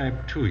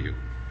described to you.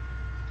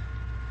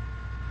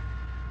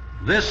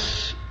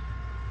 This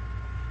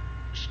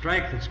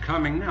strike that's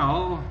coming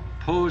now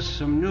posed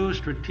some new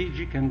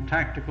strategic and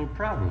tactical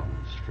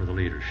problems for the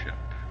leadership.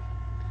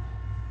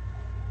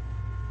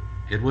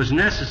 It was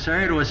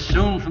necessary to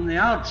assume from the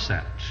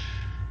outset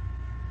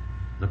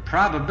the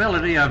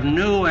probability of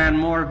new and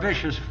more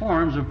vicious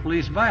forms of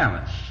police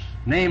violence,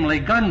 namely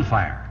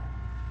gunfire,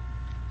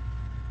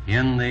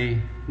 in the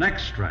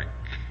next strike.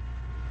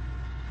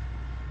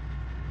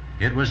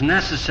 It was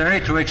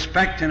necessary to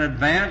expect in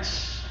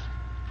advance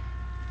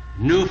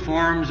new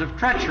forms of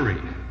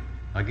treachery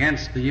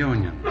against the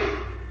Union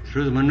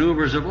through the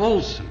maneuvers of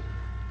Olson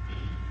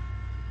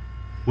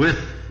with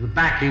the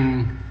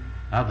backing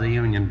of the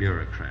Union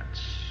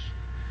bureaucrats.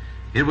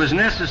 It was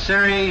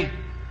necessary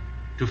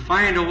to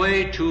find a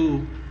way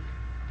to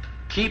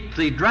keep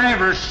the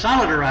drivers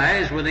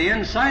solidarized with the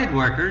inside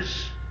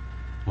workers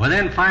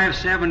within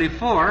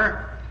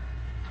 574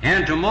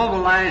 and to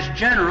mobilize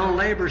general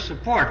labor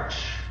support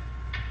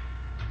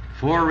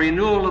for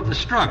renewal of the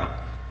struggle.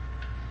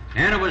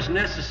 And it was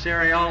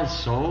necessary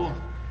also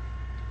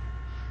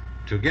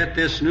to get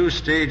this new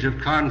stage of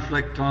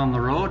conflict on the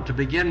road to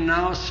begin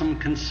now some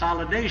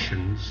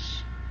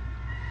consolidations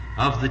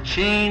of the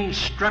changed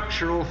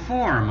structural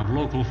form of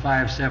Local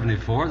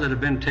 574 that had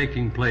been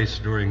taking place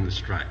during the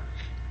strike.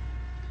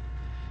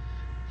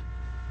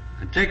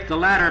 And take the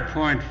latter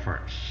point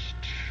first.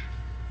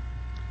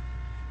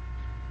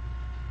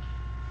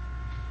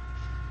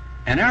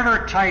 An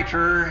ever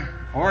tighter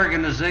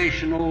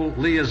organizational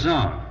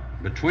liaison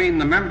between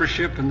the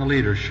membership and the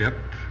leadership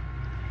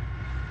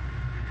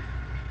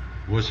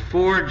was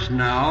forged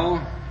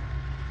now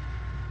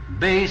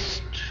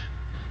based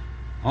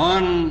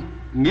on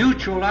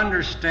mutual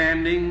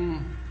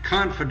understanding,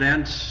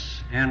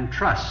 confidence, and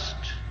trust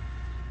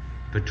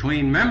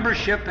between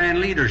membership and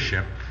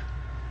leadership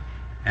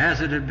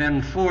as it had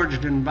been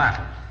forged in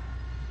battle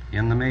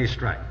in the May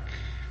strike.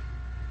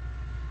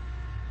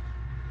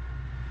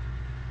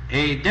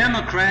 A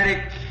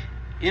democratic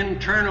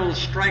internal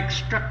strike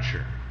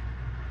structure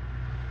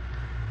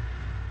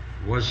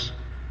was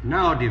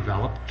now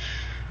developed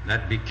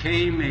that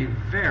became a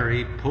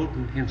very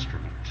potent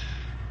instrument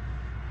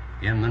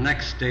in the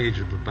next stage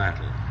of the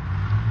battle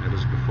that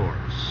is before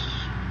us.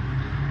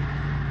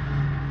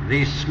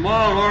 The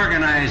small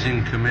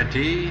organizing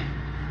committee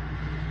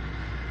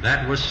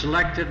that was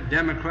selected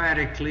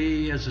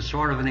democratically as a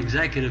sort of an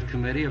executive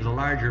committee of the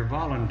larger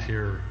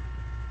volunteer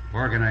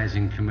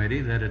organizing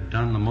committee that had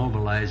done the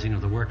mobilizing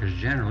of the workers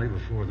generally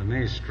before the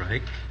May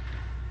strike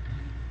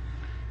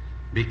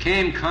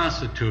became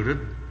constituted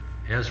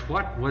as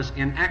what was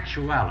in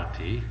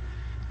actuality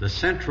the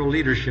central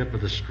leadership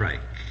of the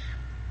strike.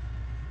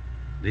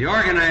 The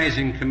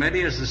organizing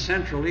committee, as the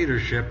central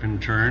leadership in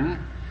turn,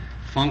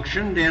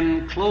 functioned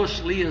in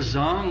close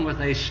liaison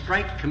with a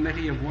strike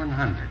committee of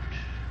 100.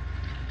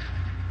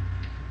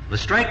 The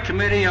strike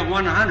committee of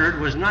 100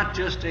 was not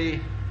just a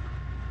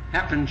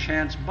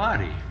happen-chance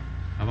body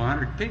of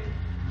 100 people.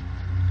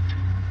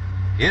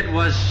 It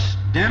was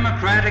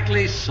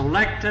democratically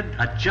selected,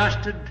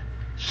 adjusted,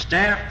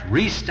 staffed,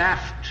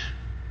 restaffed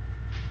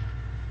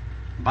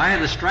by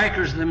the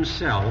strikers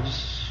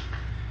themselves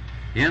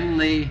in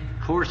the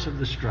course of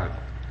the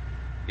struggle.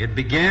 It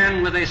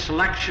began with a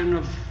selection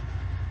of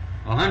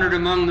 100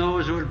 among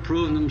those who had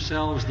proven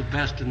themselves the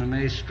best in the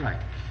May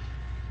strike.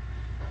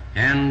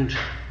 And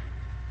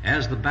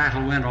as the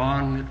battle went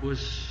on, it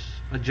was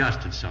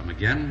adjusted some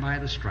again by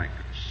the strikers.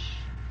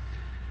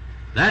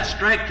 That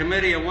strike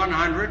committee of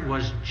 100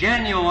 was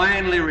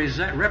genuinely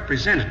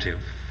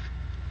representative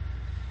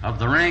of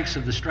the ranks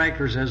of the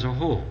strikers as a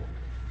whole.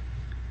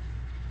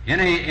 In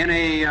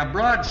a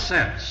broad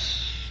sense,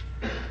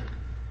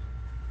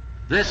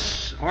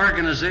 this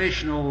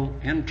organizational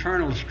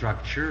internal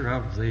structure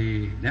of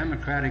the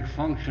democratic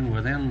function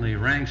within the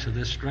ranks of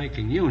this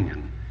striking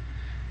union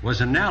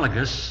was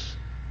analogous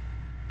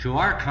to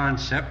our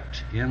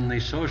concept in the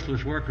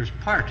Socialist Workers'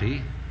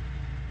 Party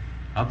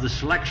of the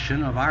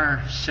selection of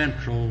our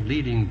central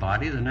leading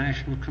body, the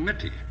National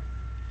Committee.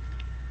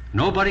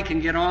 Nobody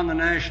can get on the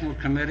National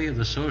Committee of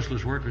the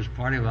Socialist Workers'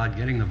 Party without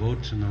getting the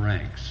votes in the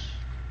ranks.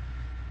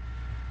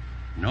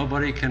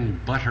 Nobody can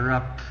butter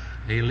up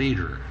a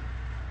leader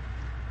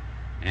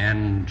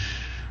and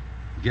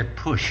get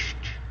pushed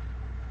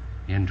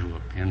into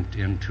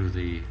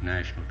the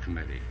National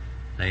Committee.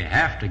 They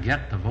have to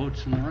get the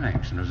votes in the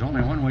ranks. And there's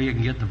only one way you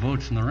can get the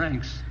votes in the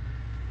ranks,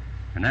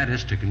 and that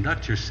is to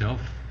conduct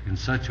yourself in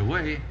such a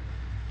way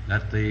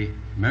that the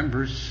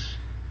members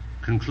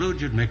conclude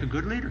you'd make a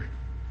good leader.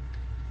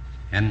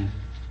 And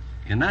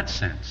in that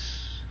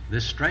sense,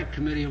 this strike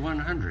committee of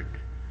 100,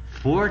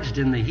 forged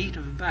in the heat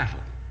of battle,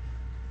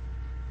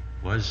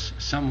 was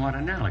somewhat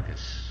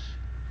analogous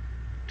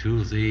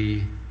to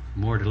the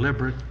more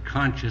deliberate,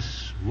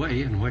 conscious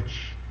way in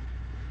which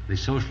the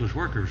Socialist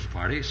Workers'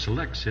 Party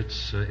selects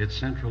its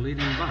central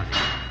leading body.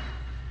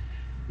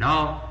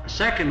 Now,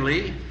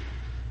 secondly,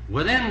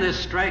 within this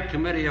strike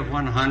committee of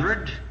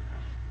 100,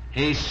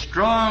 a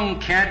strong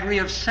cadre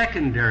of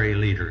secondary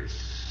leaders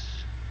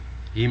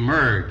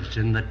emerged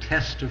in the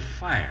test of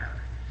fire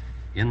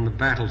in the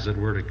battles that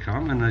were to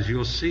come. And as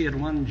you'll see at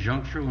one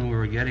juncture when we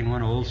were getting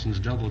one of Olson's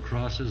double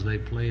crosses, they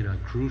played a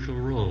crucial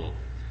role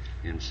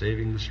in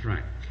saving the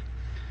strike.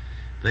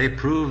 They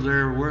proved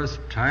their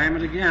worth time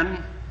and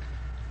again,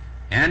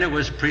 and it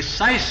was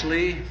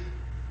precisely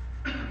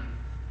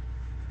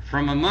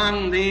from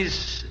among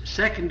these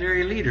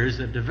secondary leaders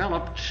that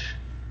developed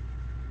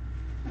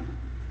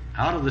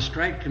out of the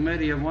strike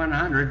committee of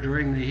 100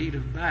 during the heat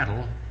of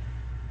battle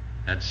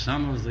that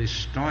some of the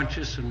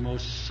staunchest and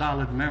most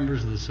solid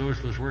members of the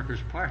Socialist Workers'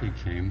 Party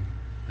came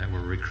that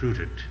were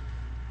recruited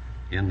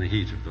in the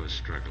heat of those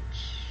struggles.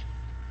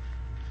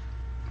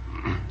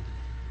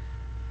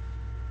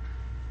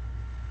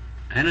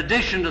 In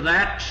addition to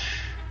that,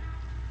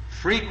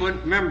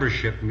 frequent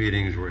membership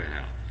meetings were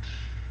held,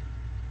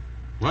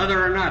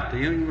 whether or not the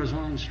union was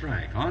on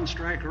strike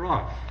or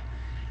off.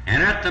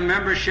 And at the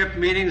membership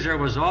meetings, there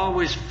was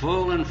always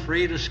full and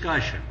free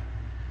discussion.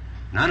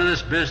 None of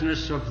this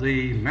business of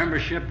the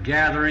membership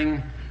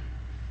gathering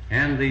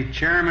and the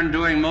chairman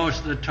doing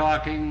most of the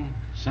talking,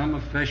 some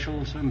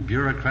official, some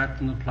bureaucrat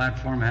from the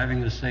platform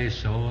having to say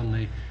so, and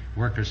the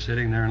workers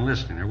sitting there and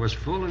listening. There was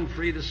full and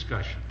free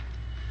discussion.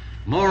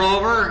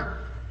 Moreover,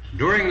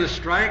 during the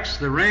strikes,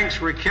 the ranks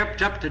were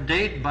kept up to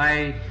date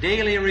by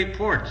daily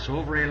reports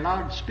over a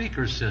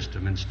loudspeaker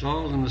system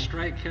installed in the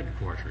strike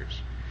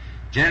headquarters.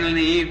 Generally, in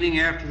the evening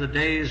after the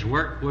day's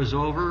work was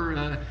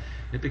over,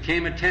 it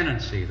became a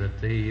tendency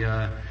that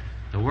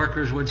the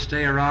workers would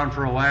stay around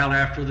for a while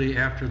after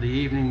the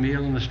evening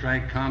meal in the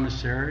strike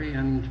commissary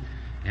and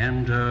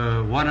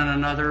one and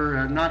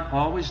another, not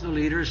always the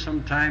leaders,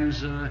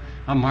 sometimes a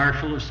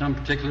marshal of some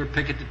particular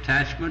picket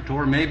detachment,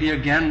 or maybe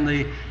again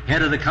the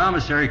head of the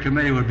commissary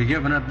committee would be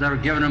giving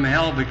them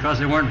hell because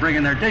they weren't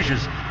bringing their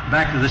dishes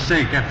back to the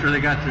sink after they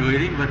got through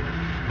eating.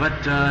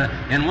 But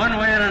in one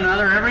way and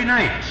another, every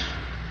night,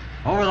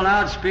 over the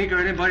loudspeaker,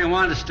 anybody who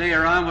wanted to stay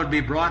around would be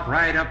brought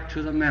right up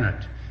to the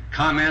minute.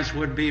 Comments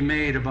would be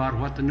made about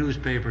what the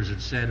newspapers had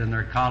said in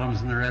their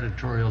columns and their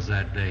editorials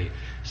that day.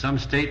 Some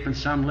statement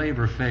some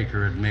labor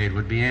faker had made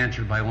would be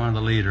answered by one of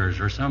the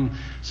leaders, or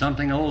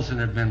something Olson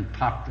had been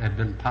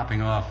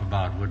popping off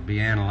about would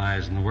be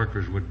analyzed, and the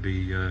workers would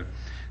be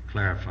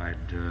clarified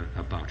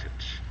about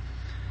it.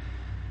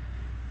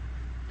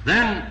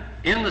 Then,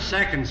 in the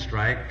second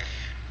strike,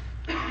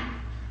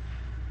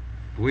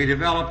 we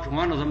developed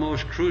one of the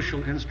most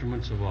crucial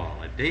instruments of all,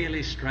 a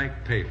daily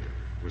strike paper.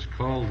 It was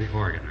called the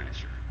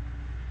Organizer.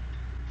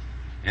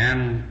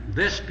 And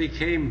this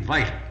became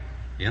vital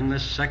in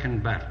this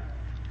second battle.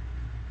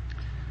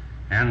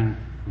 And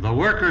the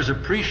workers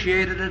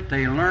appreciated it,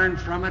 they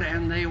learned from it,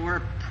 and they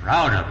were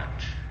proud of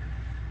it.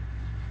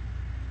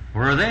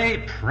 Were they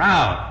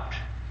proud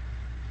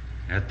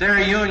that their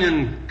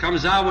union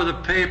comes out with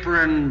a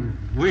paper and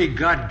we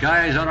got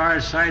guys on our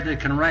side that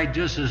can write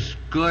just as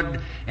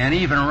good and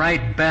even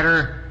write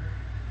better,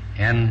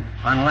 and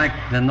unlike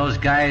than those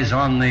guys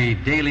on the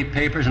daily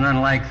papers, and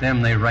unlike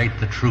them, they write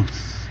the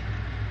truth.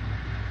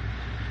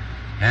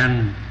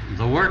 And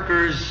the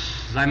workers,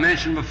 as I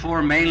mentioned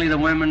before, mainly the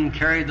women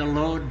carried the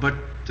load, but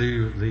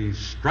the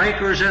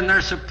strikers and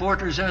their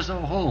supporters as a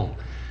whole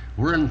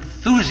were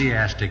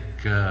enthusiastic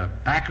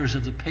backers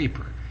of the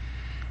paper.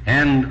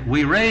 And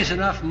we raised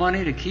enough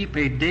money to keep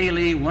a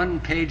daily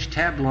one-page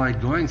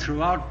tabloid going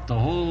throughout the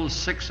whole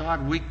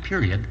 6-odd-week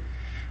period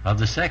of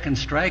the second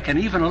strike, and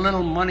even a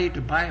little money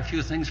to buy a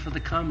few things for the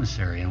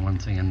commissary and one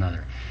thing and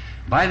another.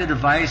 By the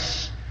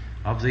device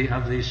of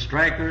the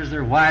strikers,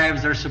 their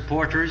wives, their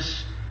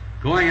supporters,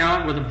 going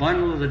out with a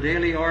bundle of the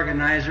Daily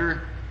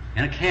Organizer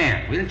and a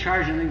can. We didn't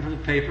charge anything for the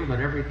paper, but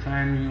every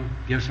time you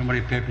give somebody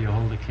a paper, you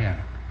hold a can.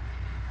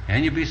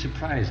 And you'd be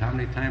surprised how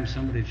many times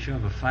somebody'd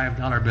shove a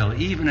 $5 bill,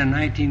 even in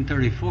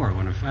 1934,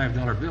 when a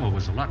 $5 bill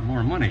was a lot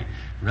more money,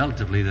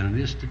 relatively, than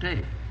it is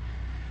today.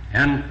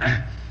 And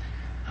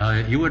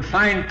you would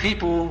find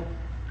people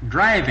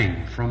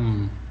driving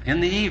in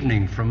the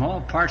evening from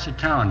all parts of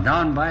town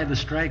down by the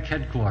strike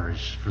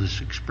headquarters for this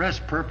express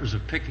purpose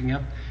of picking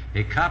up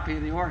a copy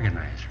of the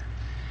Organizer.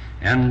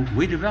 And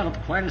we developed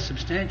quite a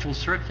substantial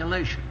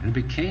circulation. It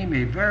became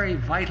a very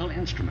vital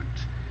instrument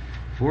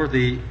for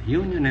the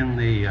Union in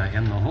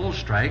the whole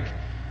strike,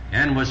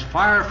 and was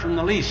far from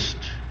the least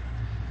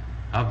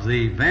of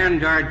the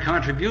vanguard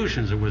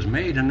contributions that was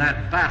made in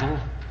that battle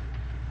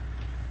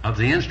of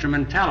the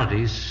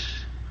instrumentalities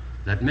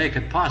that make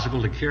it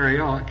possible to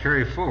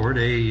carry forward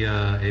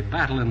a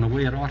battle in the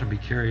way it ought to be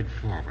carried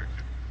forward.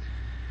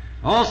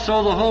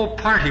 Also, the whole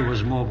party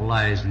was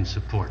mobilized in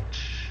support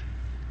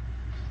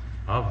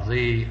of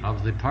the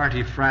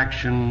party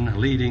fraction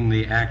leading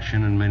the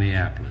action in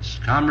Minneapolis.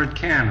 Comrade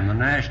Cannon, the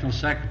national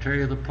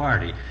secretary of the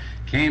party,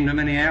 came to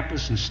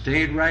Minneapolis and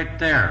stayed right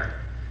there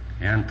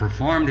and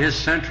performed his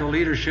central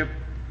leadership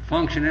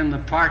function in the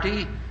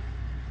party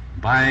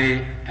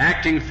by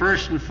acting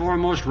first and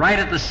foremost right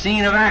at the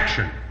scene of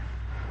action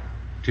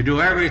to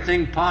do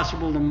everything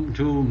possible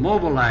to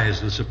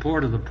mobilize the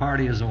support of the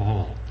party as a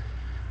whole.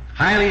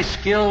 Highly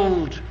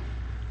skilled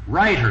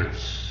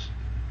writers,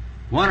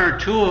 one or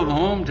two of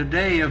whom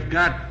today have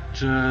got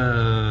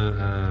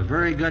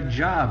very good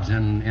jobs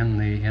in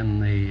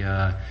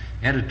the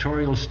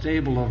editorial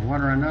stable of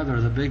one or another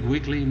of the big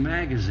weekly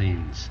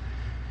magazines,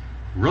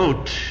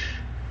 wrote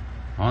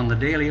on the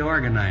Daily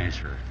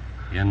Organizer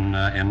in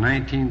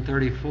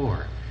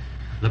 1934.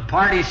 The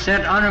party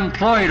sent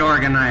unemployed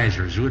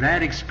organizers who'd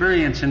had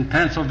experience in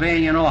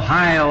Pennsylvania and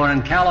Ohio and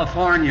in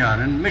California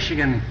and in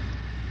Michigan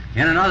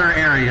and in other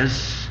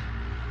areas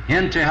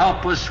in to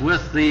help us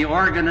with the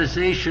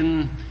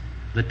organization,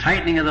 the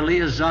tightening of the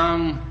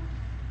liaison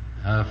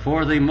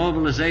for the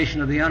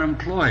mobilization of the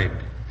unemployed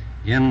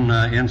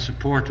in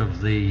support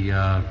of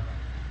the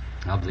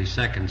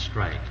second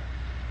strike.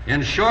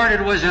 In short,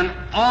 it was an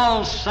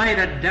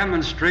all-sided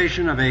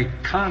demonstration of a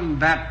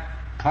combat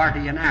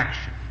party in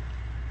action.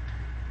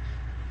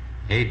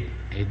 A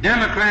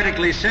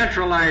democratically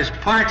centralized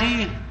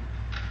party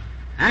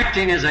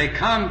acting as a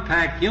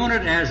compact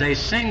unit, as a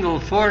single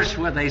force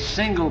with a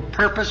single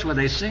purpose, with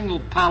a single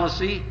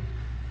policy,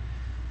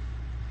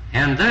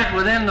 and that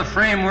within the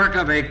framework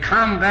of a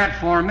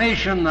combat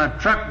formation, the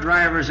truck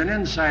drivers and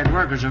inside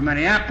workers of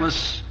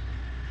Minneapolis,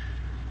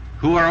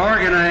 who are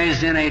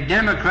organized in a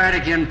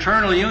democratic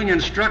internal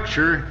union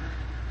structure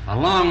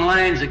along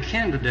lines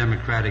akin to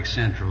democratic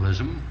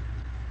centralism,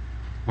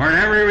 where in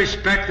every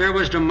respect there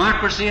was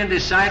democracy in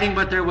deciding,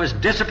 but there was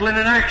discipline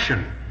in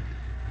action.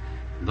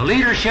 The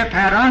leadership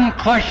had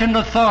unquestioned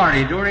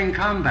authority during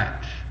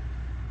combat.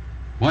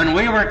 When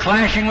we were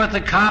clashing with the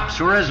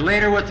cops, or as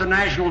later with the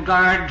National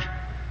Guard,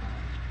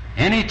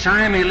 any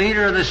time a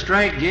leader of the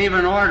strike gave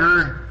an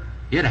order,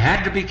 it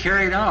had to be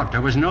carried out.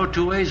 There was no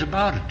two ways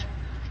about it.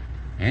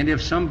 And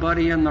if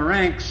somebody in the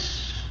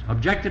ranks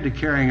objected to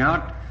carrying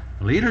out,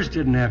 the leaders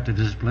didn't have to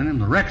discipline him.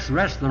 The rest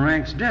of the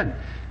ranks did.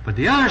 But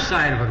the other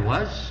side of it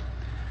was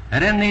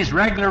that in these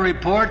regular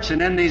reports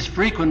and in these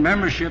frequent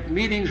membership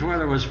meetings where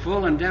there was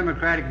full and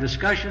democratic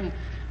discussion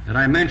that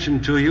I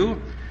mentioned to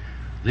you,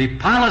 the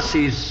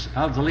policies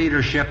of the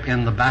leadership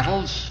in the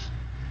battles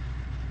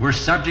were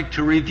subject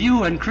to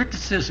review and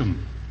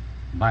criticism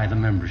by the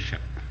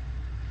membership.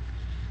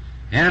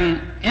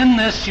 And in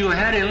this you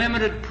had a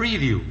limited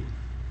preview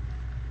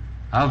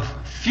of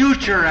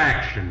future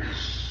actions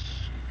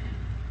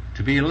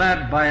to be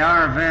led by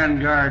our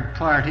vanguard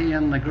party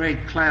in the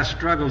great class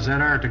struggles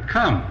that are to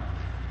come.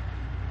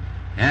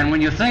 And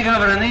when you think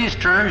of it in these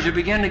terms, you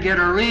begin to get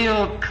a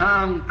real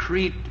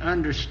concrete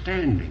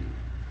understanding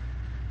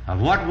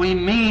of what we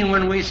mean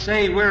when we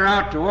say we're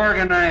out to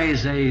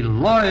organize a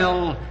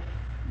loyal,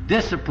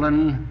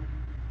 disciplined,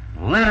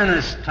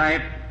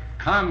 Leninist-type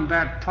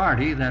combat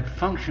party that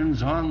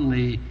functions on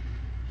the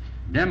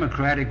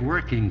democratic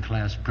working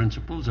class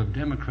principles of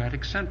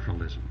democratic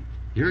centralism.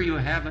 Here you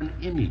have an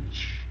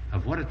image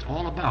of what it's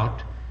all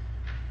about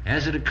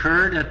as it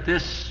occurred at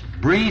this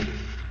brief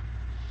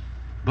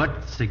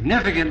but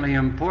significantly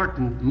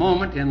important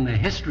moment in the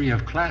history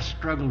of class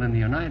struggle in the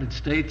United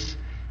States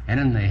and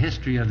in the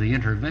history of the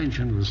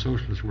intervention of the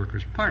Socialist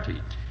Workers'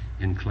 Party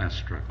in class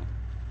struggle.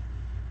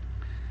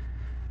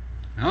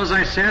 Now, as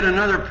I said,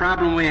 another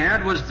problem we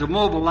had was to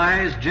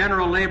mobilize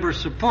general labor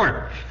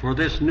support for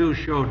this new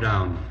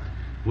showdown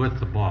with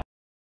the boss.